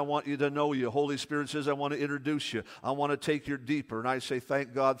says, I want you to know you. Holy Spirit says, I want to introduce you. I want to take you deeper. And I say,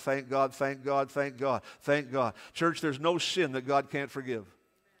 thank God, thank God, thank God, thank God, thank God. Church, there's no sin that God can't forgive.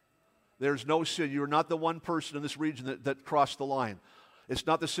 There's no sin. You're not the one person in this region that crossed the line. It's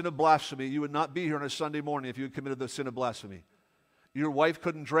not the sin of blasphemy. You would not be here on a Sunday morning if you had committed the sin of blasphemy. Your wife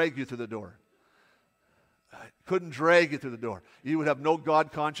couldn't drag you through the door. Couldn't drag you through the door. You would have no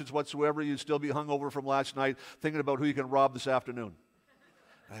God conscience whatsoever. You'd still be hungover from last night thinking about who you can rob this afternoon.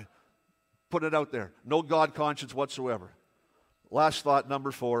 Right? Put it out there. No God conscience whatsoever. Last thought,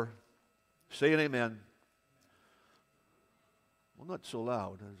 number 4. Say an amen. Well, not so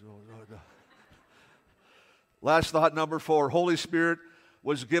loud. Last thought, number 4. Holy Spirit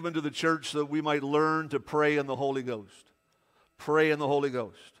was given to the church so that we might learn to pray in the Holy Ghost. Pray in the Holy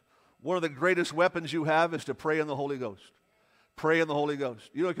Ghost. One of the greatest weapons you have is to pray in the Holy Ghost. Pray in the Holy Ghost.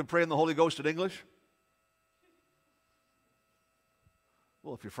 You know you can pray in the Holy Ghost in English?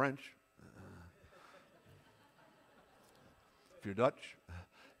 Well, if you're French. If you're Dutch.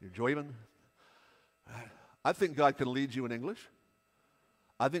 You're German. I think God can lead you in English.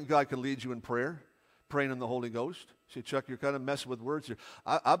 I think God can lead you in prayer. Praying in the Holy Ghost. See, Chuck, you're kind of messing with words here.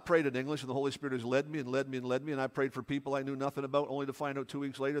 I've prayed in English, and the Holy Spirit has led me and led me and led me, and I prayed for people I knew nothing about, only to find out 2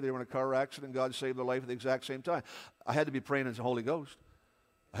 weeks later they were in a car accident, and God saved their life at the exact same time. I had to be praying in the Holy Ghost.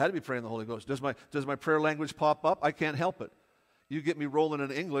 I had to be praying in the Holy Ghost. Does my prayer language pop up? I can't help it. You get me rolling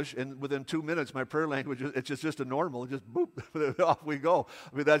in English, and within 2 minutes, my prayer language, it's just a normal. Just boop, off we go.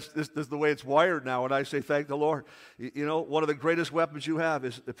 I mean, this is the way it's wired now, and I say thank the Lord. You know, one of the greatest weapons you have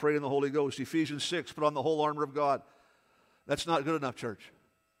is to pray in the Holy Ghost. Ephesians 6, put on the whole armor of God. That's not good enough, church.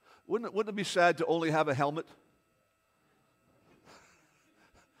 Wouldn't it be sad to only have a helmet?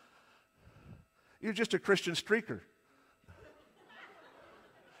 You're just a Christian streaker.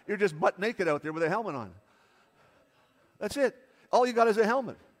 You're just butt naked out there with a helmet on. That's it. All you got is a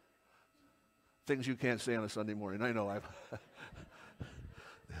helmet. Things you can't say on a Sunday morning. I know.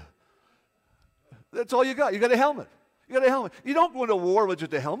 That's all you got. You got a helmet. You got a helmet. You don't go into war with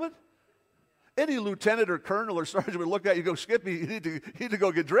just a helmet. Any lieutenant or colonel or sergeant would look at you and go, Skippy, you need to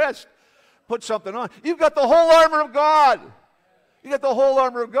go get dressed. Put something on. You've got the whole armor of God. You got the whole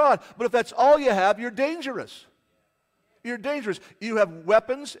armor of God. But if that's all you have, you're dangerous. You're dangerous. You have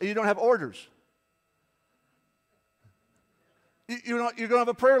weapons and you don't have orders. You don't have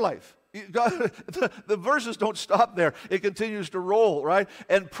a prayer life. The verses don't stop there. It continues to roll, right?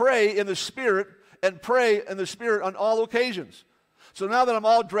 And pray in the Spirit, and pray in the Spirit on all occasions. So now that I'm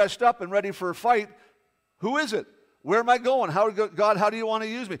all dressed up and ready for a fight, who is it? Where am I going? God, how do you want to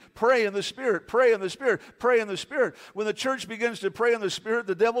use me? Pray in the Spirit, pray in the Spirit, pray in the Spirit. When the church begins to pray in the Spirit,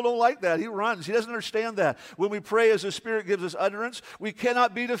 the devil don't like that. He runs. He doesn't understand that. When we pray as the Spirit gives us utterance, we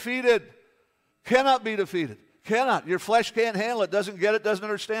cannot be defeated. Cannot be defeated. Cannot. Your flesh can't handle it, doesn't get it, doesn't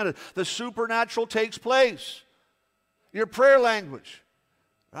understand it. The supernatural takes place. Your prayer language.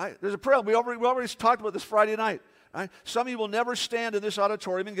 Right? There's a prayer. We already talked about this Friday night. Right? Some of you will never stand in this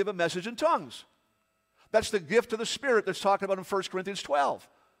auditorium and give a message in tongues. That's the gift of the Spirit that's talked about in 1 Corinthians 12.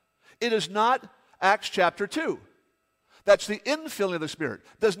 It is not Acts chapter 2. That's the infilling of the Spirit.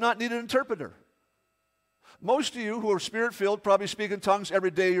 Does not need an interpreter. Most of you who are Spirit-filled probably speak in tongues every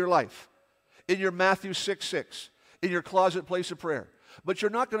day of your life. In your Matthew 6:6, in your closet place of prayer. But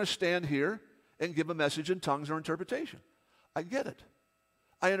you're not going to stand here and give a message in tongues or interpretation. I get it.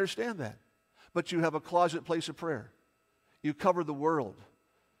 I understand that. But you have a closet place of prayer. You cover the world.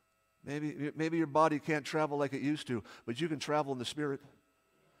 Maybe your body can't travel like it used to, but you can travel in the Spirit.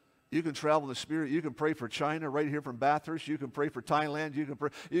 You can travel in the Spirit. You can pray for China right here from Bathurst. You can pray for Thailand.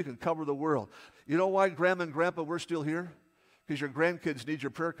 You can cover the world. You know why, Grandma and Grandpa, we're still here? Because your grandkids need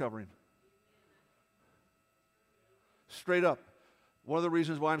your prayer covering. Straight up. One of the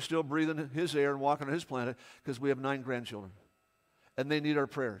reasons why I'm still breathing His air and walking on His planet, because we have 9 grandchildren. And they need our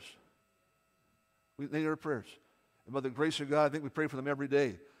prayers. They need our prayers. And by the grace of God, I think we pray for them every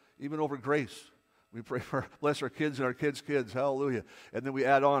day. Even over Grace. We pray for, bless our kids and our kids' kids. Hallelujah. And then we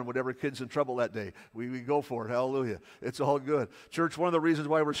add on whatever kid's in trouble that day. We go for it. Hallelujah. It's all good. Church, one of the reasons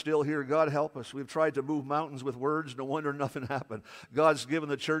why we're still here, God help us. We've tried to move mountains with words. No wonder nothing happened. God's given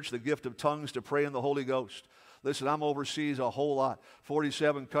the church the gift of tongues to pray in the Holy Ghost. Listen, I'm overseas a whole lot.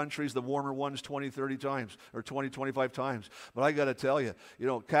 47 countries, the warmer ones 20, 30 times, or 20, 25 times. But I got to tell you,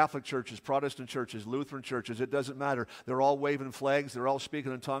 Catholic churches, Protestant churches, Lutheran churches, it doesn't matter. They're all waving flags, they're all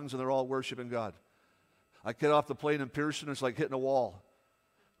speaking in tongues, and they're all worshiping God. I get off the plane in Pearson, it's like hitting a wall.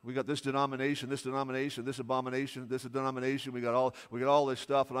 We got this denomination, this abomination, this denomination. We got all this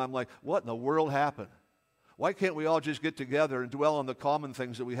stuff, and I'm like, what in the world happened? Why can't we all just get together and dwell on the common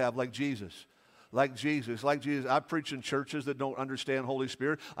things that we have, like Jesus? Like Jesus. I preach in churches that don't understand Holy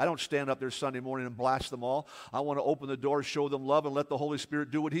Spirit. I don't stand up there Sunday morning and blast them all. I want to open the door, show them love, and let the Holy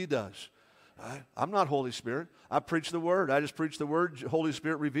Spirit do what He does. I'm not Holy Spirit. I preach the Word. I just preach the Word. Holy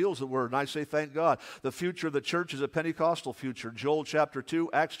Spirit reveals the Word, and I say thank God. The future of the church is a Pentecostal future. Joel chapter 2,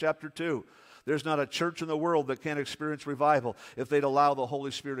 Acts chapter 2. There's not a church in the world that can't experience revival if they'd allow the Holy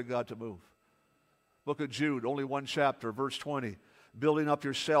Spirit of God to move. Book of Jude, only one chapter, verse 20. Building up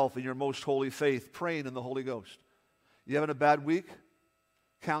yourself in your most holy faith, praying in the Holy Ghost. You having a bad week?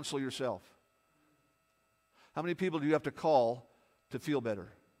 Counsel yourself. How many people do you have to call to feel better?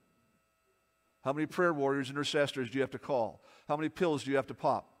 How many prayer warriors, intercessors do you have to call? How many pills do you have to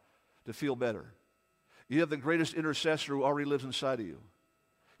pop to feel better? You have the greatest intercessor who already lives inside of you.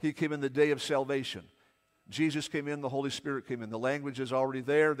 He came in the day of salvation. Jesus came in, the Holy Spirit came in. The language is already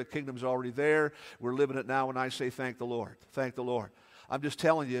there. The kingdom's already there. We're living it now, and I say thank the Lord. Thank the Lord. I'm just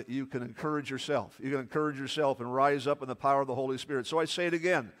telling you, you can encourage yourself. You can encourage yourself and rise up in the power of the Holy Spirit. So I say it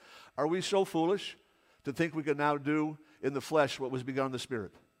again. Are we so foolish to think we can now do in the flesh what was begun in the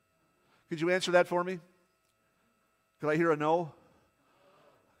Spirit? Could you answer that for me? Could I hear a no?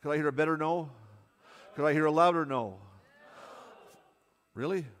 Could I hear a better no? Could I hear a louder no?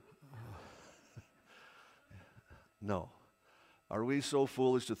 Really? No. Are we so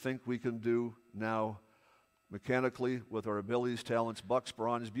foolish to think we can do now mechanically with our abilities, talents, bucks,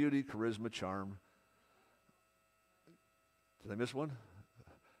 bronze, beauty, charisma, charm? Did I miss one?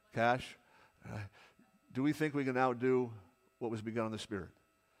 Cash? Do we think we can now do what was begun in the Spirit?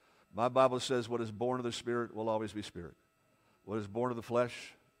 My Bible says what is born of the Spirit will always be Spirit. What is born of the flesh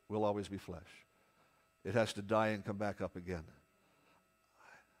will always be flesh. It has to die and come back up again.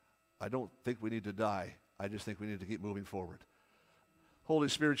 I don't think we need to die. I just think we need to keep moving forward. Holy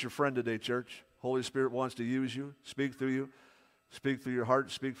Spirit's your friend today, church. Holy Spirit wants to use you, speak through your heart,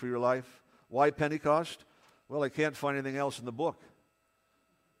 speak through your life. Why Pentecost? Well, I can't find anything else in the book.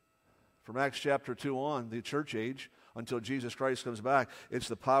 From Acts chapter 2 on, the church age, until Jesus Christ comes back, it's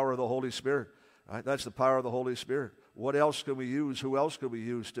the power of the Holy Spirit. Right? That's the power of the Holy Spirit. What else can we use? Who else can we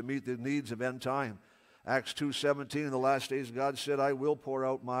use to meet the needs of end time? Acts 2:17, in the last days, God said, I will pour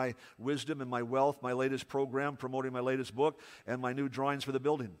out my wisdom and my wealth, my latest program, promoting my latest book, and my new drawings for the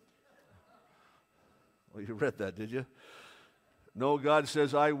building. Well, you read that, did you? No, God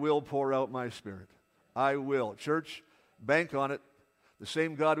says, I will pour out my Spirit. I will. Church, bank on it. The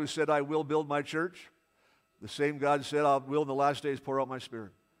same God who said, I will build my church, the same God said, I will in the last days pour out my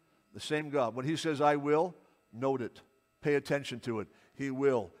Spirit. The same God. When He says, I will, note it. Pay attention to it. He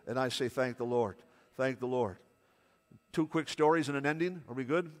will. And I say, thank the Lord. Thank the Lord. 2 quick stories and an ending. Are we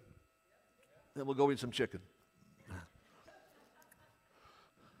good? Then we'll go eat some chicken.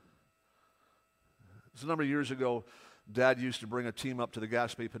 It's a number of years ago, Dad used to bring a team up to the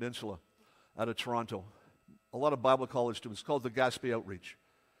Gaspé Peninsula out of Toronto. A lot of Bible college students. It's called the Gaspé Outreach.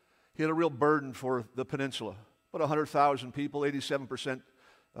 He had a real burden for the peninsula. About 100,000 people, 87%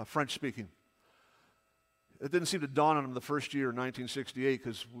 French-speaking. It didn't seem to dawn on him the first year in 1968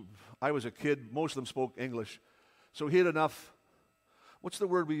 because I was a kid. Most of them spoke English. So he had enough. What's the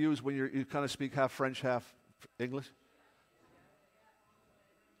word we use when you kind of speak half French, half English?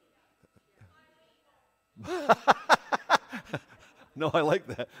 No, I like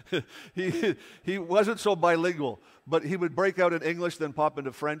that. He wasn't so bilingual, but he would break out in English, then pop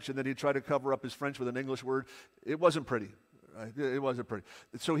into French, and then he'd try to cover up his French with an English word. It wasn't pretty. Right? It wasn't pretty.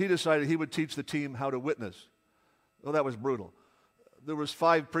 So he decided he would teach the team how to witness. Well, that was brutal. There was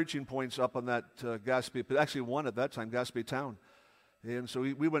 5 preaching points up on that Gaspé, but actually 1 at that time, Gaspé town. And so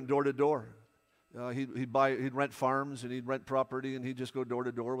we went door to door. He'd rent farms and he'd rent property and he'd just go door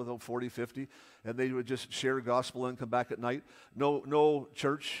to door with 40, 50, and they would just share gospel and come back at night. No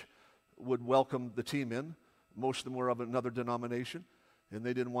church would welcome the team in. Most of them were of another denomination, and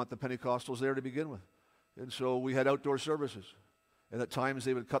they didn't want the Pentecostals there to begin with. And so we had outdoor services. And at times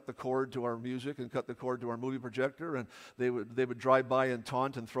they would cut the cord to our music and cut the cord to our movie projector, and they would drive by and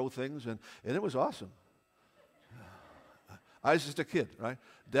taunt and throw things, and it was awesome. I was just a kid, right?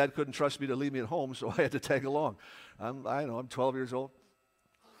 Dad couldn't trust me to leave me at home, so I had to tag along. I'm 12 years old.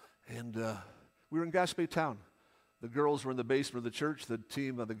 And we were in Gaspé town. The girls were in the basement of the church. The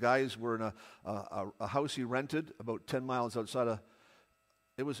team of the guys were in a house he rented about 10 miles outside of,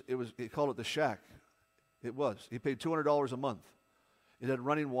 he called it the Shack. It was. He paid $200 a month. It had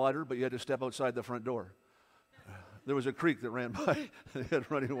running water, but you had to step outside the front door. There was a creek that ran by. It had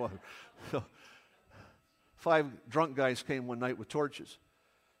running water. So 5 drunk guys came one night with torches.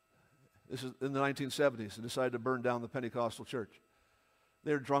 This is in the 1970s, and decided to burn down the Pentecostal church.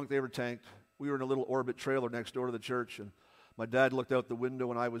 They were drunk. They were tanked. We were in a little orbit trailer next door to the church, and my dad looked out the window,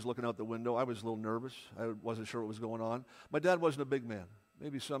 and I was looking out the window. I was a little nervous. I wasn't sure what was going on. My dad wasn't a big man.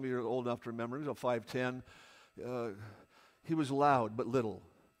 Maybe some of you are old enough to remember. He was about 5'10". He was loud but little.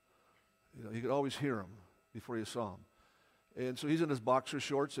 You know, you could always hear him before you saw him. And so he's in his boxer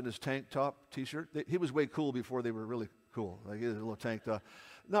shorts and his tank top T-shirt. He was way cool before they were really cool. Like he had a little tank top.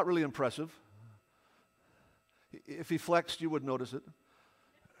 Not really impressive. If he flexed, you would notice it.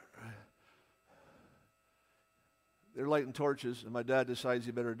 They're lighting torches, and my dad decides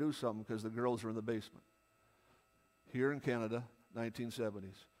he better do something because the girls are in the basement. Here in Canada,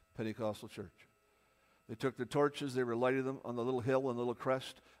 1970s, Pentecostal church. They took the torches, they were lighting them on the little hill and the little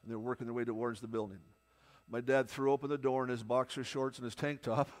crest, and they were working their way towards the building. My dad threw open the door in his boxer shorts and his tank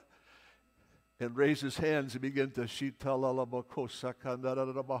top and raised his hands and began to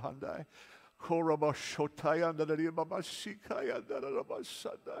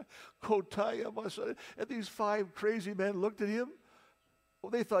and these 5 crazy men looked at him.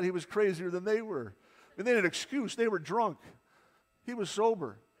 Well, they thought he was crazier than they were. And they had an excuse. They were drunk. He was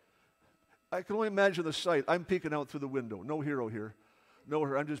sober. I can only imagine the sight. I'm peeking out through the window. No hero here. No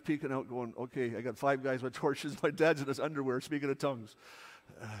hero. I'm just peeking out going, okay, I got 5 guys with torches. My dad's in his underwear speaking in tongues.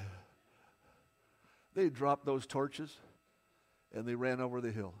 They dropped those torches, and they ran over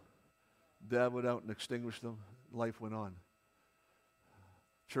the hill. Dad went out and extinguished them. Life went on.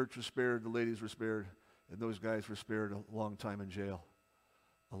 Church was spared. The ladies were spared. And those guys were spared a long time in jail.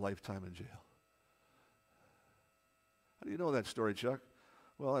 A lifetime in jail. How do you know that story, Chuck?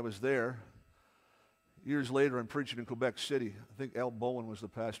 Well, I was there. Years later, I'm preaching in Quebec City. I think Al Bowen was the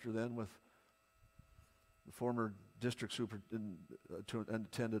pastor then with the former district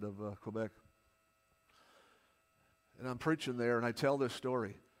superintendent of Quebec. And I'm preaching there, and I tell this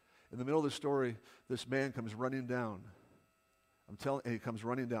story. In the middle of the story, this man comes running down. And he comes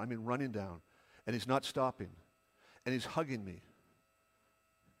running down. I mean, running down. And he's not stopping. And he's hugging me.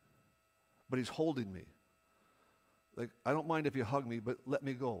 But he's holding me. Like, I don't mind if you hug me, but let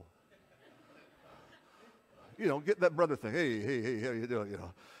me go. You know, get that brother thing. Hey, how you doing? You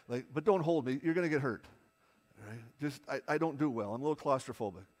know, like, but don't hold me. You're going to get hurt. Right? I don't do well. I'm a little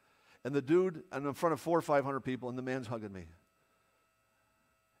claustrophobic. And the dude, I'm in front of 400 or 500 people, and the man's hugging me.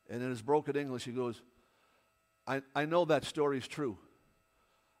 And in his broken English, he goes, I know that story's true.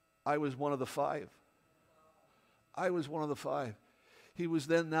 I was one of the 5. I was one of the 5. He was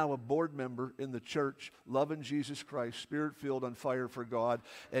then now a board member in the church, loving Jesus Christ, spirit-filled, on fire for God.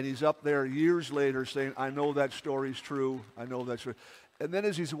 And he's up there years later saying, I know that story's true. I know that's true. And then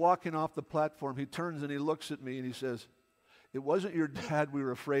as he's walking off the platform, he turns and he looks at me and he says, it wasn't your dad we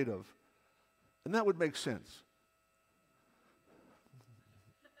were afraid of. And that would make sense.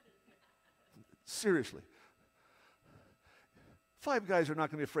 Seriously. 5 guys are not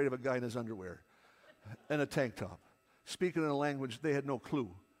going to be afraid of a guy in his underwear and a tank top, speaking in a language they had no clue.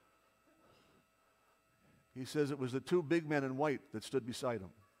 He says it was the 2 big men in white that stood beside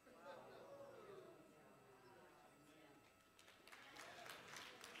him.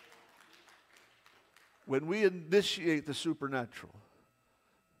 When we initiate the supernatural,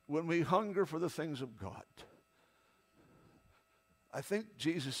 when we hunger for the things of God, I think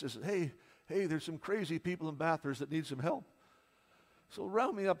Jesus says, hey, there's some crazy people in Bathurst that need some help. So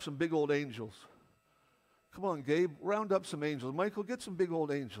round me up some big old angels. Come on, Gabe, round up some angels. Michael, get some big old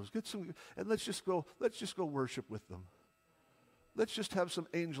angels. Get some, and let's just go worship with them. Let's just have some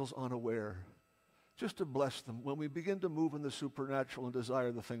angels unaware, just to bless them when we begin to move in the supernatural and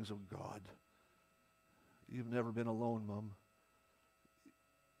desire the things of God. You've never been alone, Mom.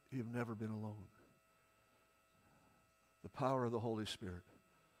 You've never been alone. The power of the Holy Spirit,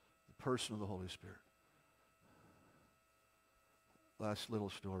 the person of the Holy Spirit. Last little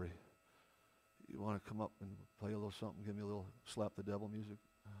story. You want to come up and play a little something? Give me a little slap the devil music?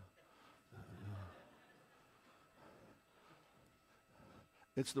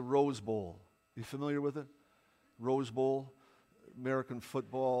 It's the Rose Bowl. You familiar with it? Rose Bowl, American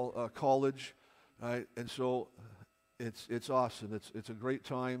football college, right? And so it's awesome. It's a great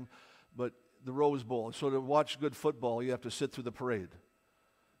time, but the Rose Bowl. So to watch good football, you have to sit through the parade,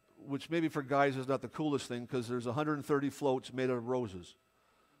 which maybe for guys is not the coolest thing because there's 130 floats made out of roses.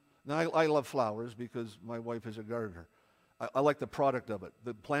 Now, I love flowers because my wife is a gardener. I like the product of it.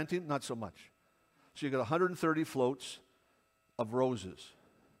 The planting, not so much. So you got 130 floats of roses.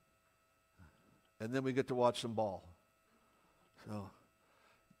 And then we get to watch them ball. So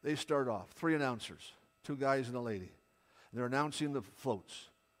they start off, 3 announcers, 2 guys and a lady. They're announcing the floats.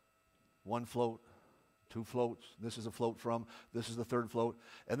 1 float, 2 floats, this is a float from, this is the 3rd float.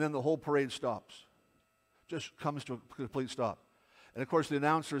 And then the whole parade stops. Just comes to a complete stop. And of course the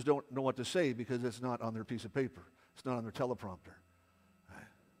announcers don't know what to say because it's not on their piece of paper. It's not on their teleprompter. Right?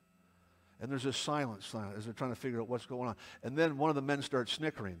 And there's this silence as they're trying to figure out what's going on. And then one of the men starts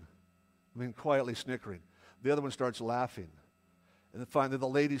snickering. Quietly snickering. The other one starts laughing. And then finally the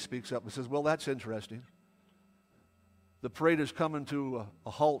lady speaks up and says, well, that's interesting. The parade is coming to a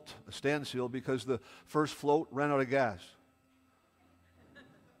halt, a standstill, because the first float ran out of gas.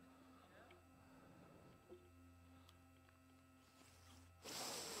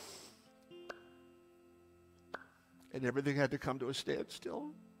 And everything had to come to a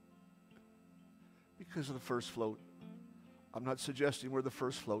standstill because of the first float. I'm not suggesting we're the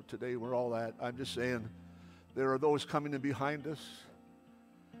first float today. We're all that. I'm just saying there are those coming in behind us,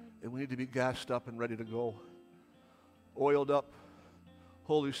 and we need to be gassed up and ready to go. Oiled up,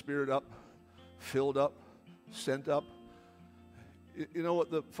 Holy Spirit up, filled up, sent up. You know what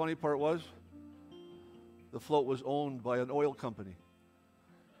the funny part was? The float was owned by an oil company.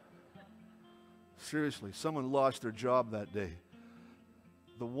 Seriously, someone lost their job that day.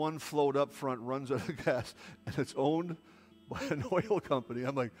 The one float up front runs out of gas, and it's owned by an oil company.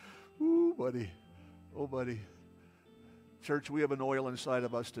 I'm like, ooh, buddy. Oh, buddy. Church, we have an oil inside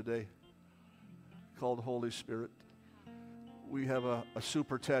of us today called Holy Spirit. We have a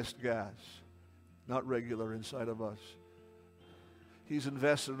super test gas, not regular, inside of us. He's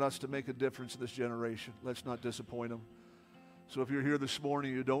invested in us to make a difference in this generation. Let's not disappoint him. So if you're here this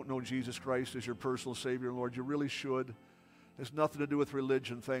morning, you don't know Jesus Christ as your personal Savior and Lord, you really should. It has nothing to do with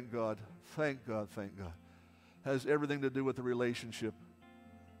religion, thank God. Thank God, thank God. It has everything to do with the relationship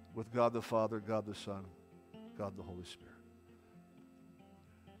with God the Father, God the Son, God the Holy Spirit.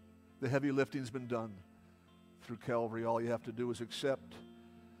 The heavy lifting's been done through Calvary. All you have to do is accept.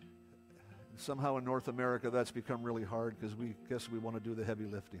 And somehow in North America that's become really hard because we want to do the heavy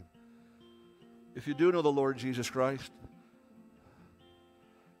lifting. If you do know the Lord Jesus Christ,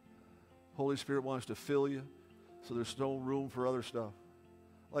 Holy Spirit wants to fill you so there's no room for other stuff.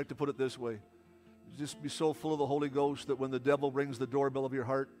 I like to put it this way. Just be so full of the Holy Ghost that when the devil rings the doorbell of your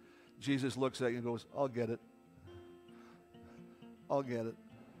heart, Jesus looks at you and goes, I'll get it. I'll get it.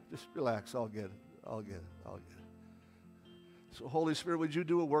 Just relax. I'll get it. I'll get it. I'll get it. So Holy Spirit, would you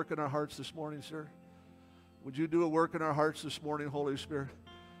do a work in our hearts this morning, sir? Would you do a work in our hearts this morning, Holy Spirit?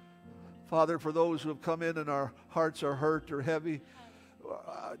 Father, for those who have come in and our hearts are hurt or heavy,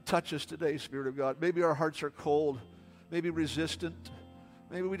 touch us today, Spirit of God. Maybe our hearts are cold, maybe resistant.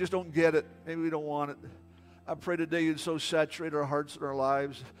 Maybe we just don't get it. Maybe we don't want it. I pray today you'd so saturate our hearts and our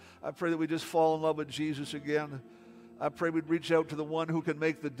lives. I pray that we just fall in love with Jesus again. I pray we'd reach out to the one who can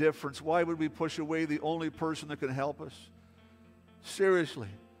make the difference. Why would we push away the only person that can help us? Seriously.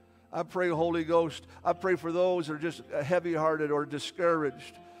 I pray, Holy Ghost, I pray for those that are just heavy-hearted or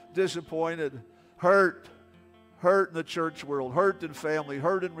discouraged, disappointed, hurt in the church world, hurt in family,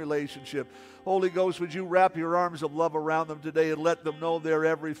 hurt in relationship. Holy Ghost, would you wrap your arms of love around them today and let them know they're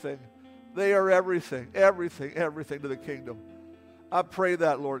everything. They are everything, everything, everything to the kingdom. I pray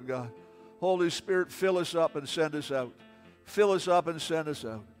that, Lord God. Holy Spirit, fill us up and send us out. Fill us up and send us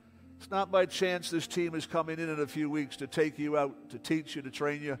out. It's not by chance this team is coming in a few weeks to take you out, to teach you, to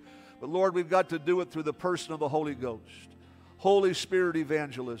train you. But Lord, we've got to do it through the person of the Holy Ghost. Holy Spirit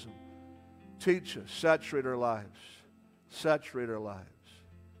evangelism. Teach us, saturate our lives, saturate our lives,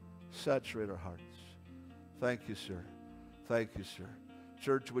 saturate our hearts. Thank you, sir. Thank you, sir.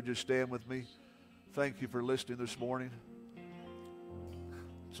 Church, would you stand with me? Thank you for listening this morning.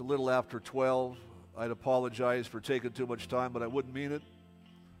 It's a little after 12. I'd apologize for taking too much time, but I wouldn't mean it.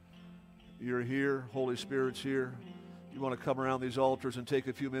 You're here. Holy Spirit's here. You want to come around these altars and take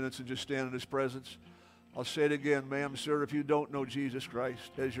a few minutes and just stand in His presence? I'll say it again, ma'am, sir, if you don't know Jesus Christ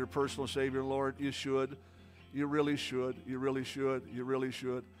as your personal Savior and Lord, you should. You really should. You really should. You really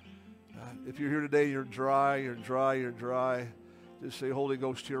should. If you're here today, you're dry, just say, Holy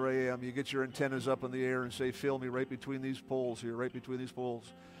Ghost, here I am. You get your antennas up in the air and say, fill me right between these poles here, right between these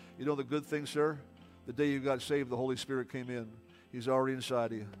poles. You know the good thing, sir? The day you got saved, the Holy Spirit came in. He's already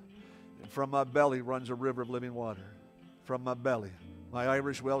inside of you. And from my belly runs a river of living water. From my belly. My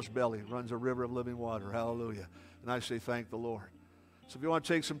Irish Welsh belly runs a river of living water. Hallelujah. And I say thank the Lord. So if you want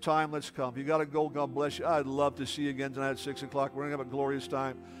to take some time, let's come. If you got to go, God bless you. I'd love to see you again tonight at 6 o'clock. We're going to have a glorious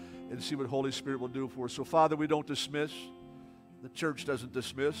time. and see what Holy Spirit will do for us. So, Father, we don't dismiss. The church doesn't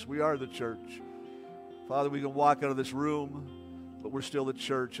dismiss. We are the church. Father, we can walk out of this room, but we're still the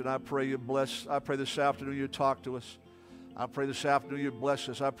church. And I pray you bless. I pray this afternoon you talk to us. I pray this afternoon you bless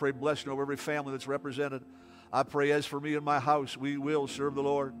us. I pray blessing over every family that's represented. I pray as for me and my house, we will serve the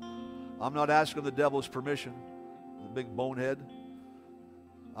Lord. I'm not asking the devil's permission, the big bonehead.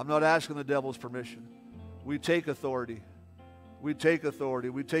 I'm not asking the devil's permission. We take authority. We take authority.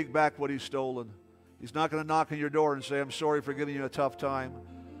 We take back what he's stolen. He's not going to knock on your door and say, I'm sorry for giving you a tough time.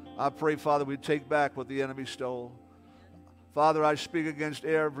 I pray, Father, we take back what the enemy stole. Father, I speak against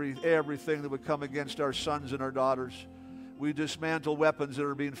everything that would come against our sons and our daughters. We dismantle weapons that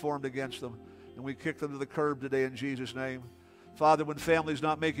are being formed against them, and we kick them to the curb today in Jesus' name. Father, when families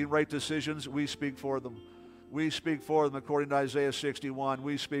not making right decisions, we speak for them. We speak for them according to Isaiah 61.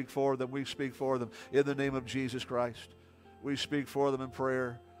 We speak for them. We speak for them in the name of Jesus Christ. We speak for them in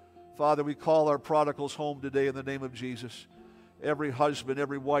prayer. Father, we call our prodigals home today in the name of Jesus. Every husband,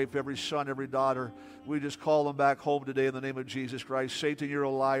 every wife, every son, every daughter, we just call them back home today in the name of Jesus Christ. Satan, you're a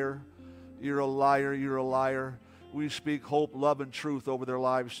liar. You're a liar. You're a liar. We speak hope, love, and truth over their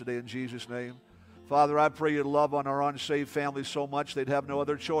lives today in Jesus' name. Father, I pray you'd love on our unsaved families so much they'd have no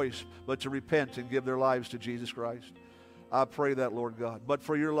other choice but to repent and give their lives to Jesus Christ. I pray that, Lord God. But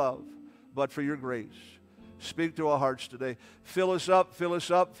for your love, but for your grace, speak to our hearts today. Fill us up, fill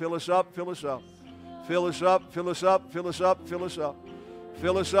us up, fill us up, fill us up. Fill us up, fill us up, fill us up, fill us up.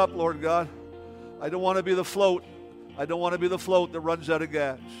 Fill us up, Lord God. I don't want to be the float. I don't want to be the float that runs out of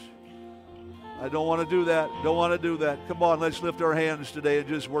gas. I don't want to do that. Don't want to do that. Come on, let's lift our hands today and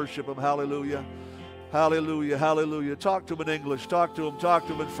just worship him. Hallelujah. Hallelujah. Hallelujah. Talk to him in English. Talk to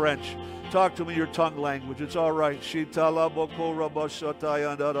him in French. Talk to him in your tongue language. It's all right.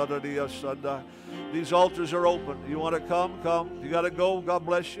 These altars are open. You want to come? Come. You got to go. God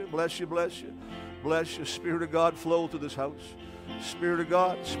bless you. Bless you. Bless you. Bless you. Spirit of God, flow through this house. Spirit of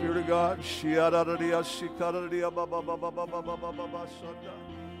God. Spirit of God.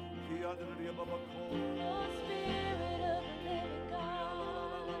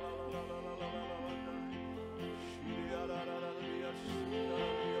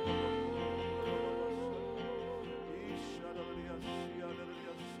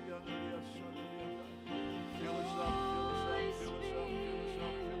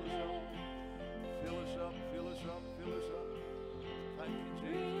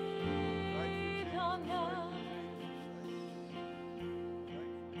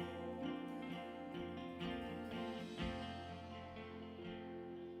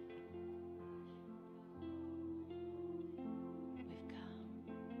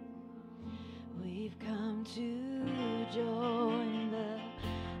 We've come to join the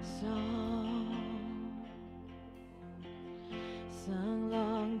song sung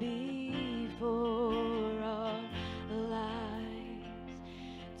long before our lives,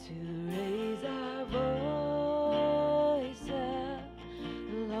 to raise our voices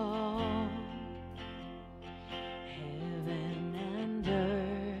along heaven and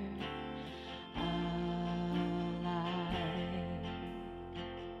earth alike.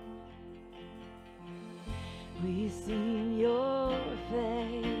 We've seen your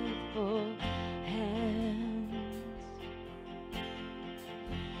faithful hands,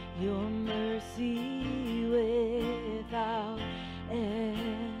 your mercy without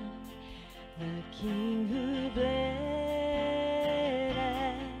end, the King who bled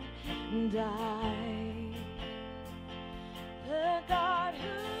and died, the God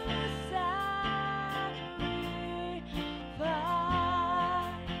who sacrificed.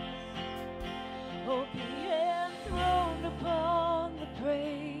 Oh, be enthroned upon the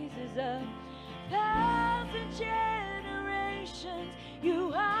praises of 1,000 generations.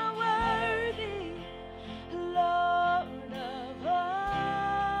 You are worthy, Lord of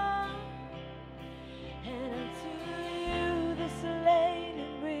all. And unto you, the slain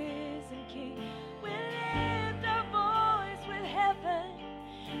and risen King, we lift our voice with heaven,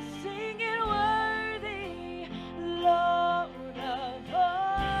 singing worthy, Lord of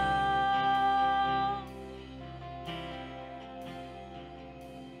all.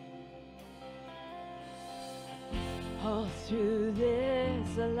 All through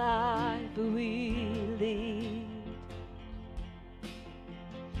this life we lead,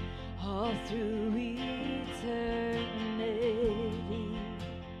 all through eternity,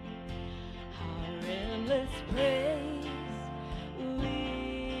 our endless praise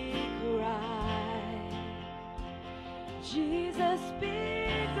we cry. Jesus, be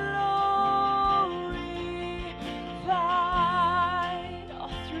glorified.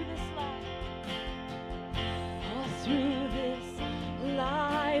 All through this life, all through this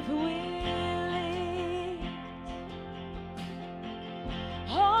life life will lead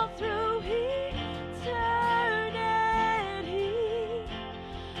all through eternity.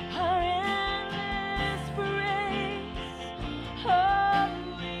 Our endless praise, oh,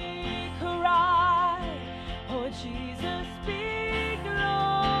 we cry, oh Jesus, be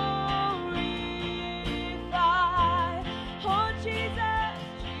glorified. Oh Jesus,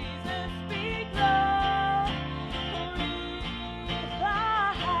 Jesus, be glorified.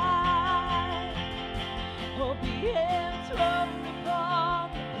 Oh, be enthroned upon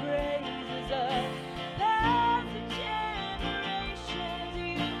the praises of thousand generations.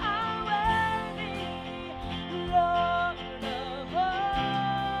 You are worthy, Lord of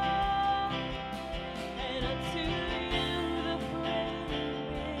all. And unto you, the brave and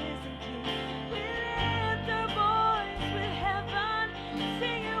risen King, we lift our voice with heaven,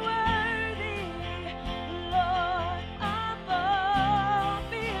 sing you worthy, Lord of all.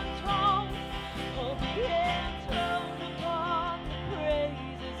 Be enthroned, oh, be enthroned upon the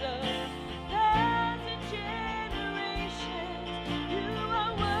praises of thousand generations. You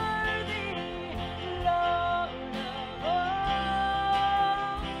are worthy, Lord of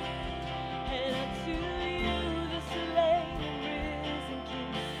all. And unto you, the slain and risen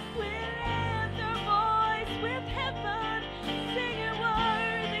King, we lift our voice with heaven, sing you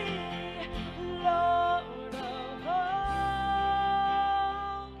worthy, Lord of all.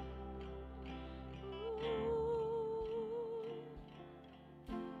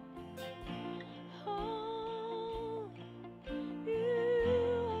 Oh, you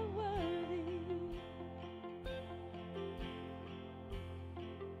are worthy.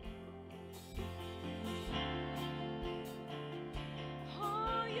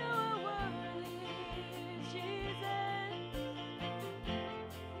 Oh, you are worthy, Jesus.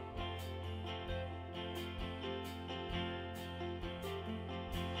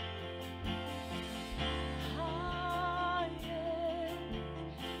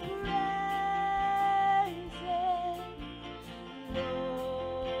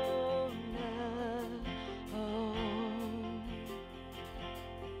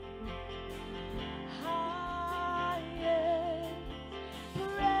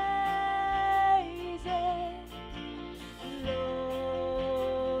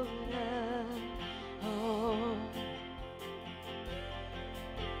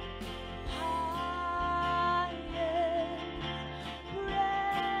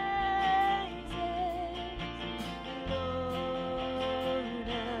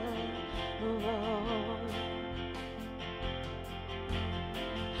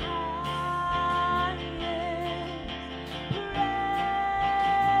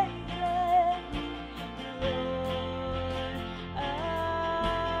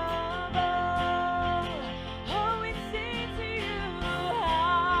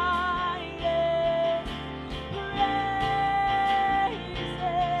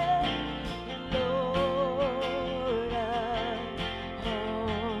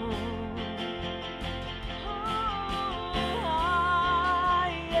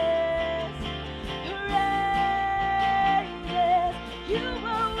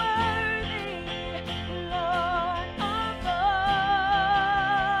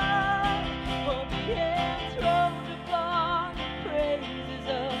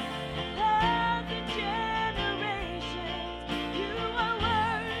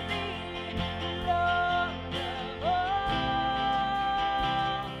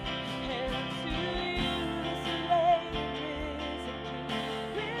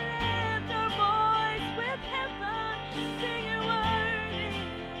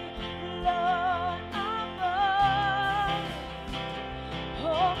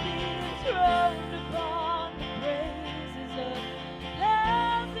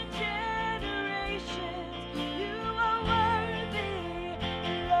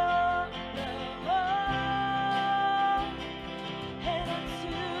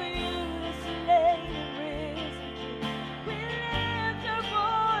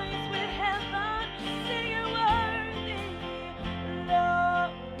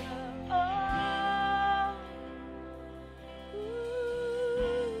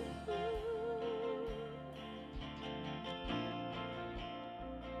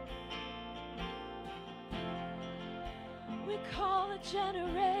 call the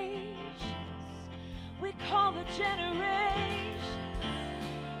generations, we call the generations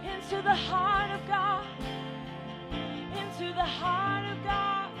into the heart of God, into the heart of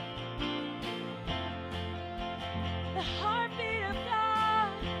God, the heartbeat of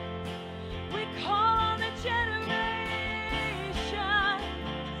God. We call on the generations,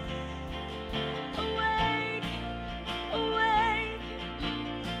 awake, awake,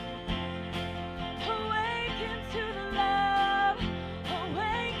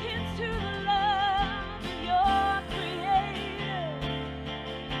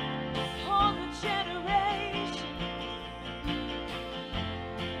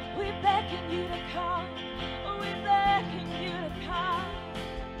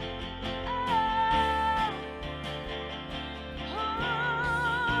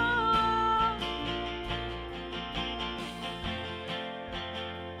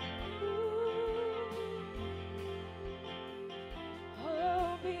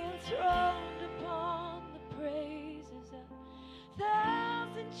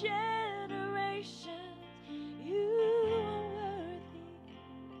 change.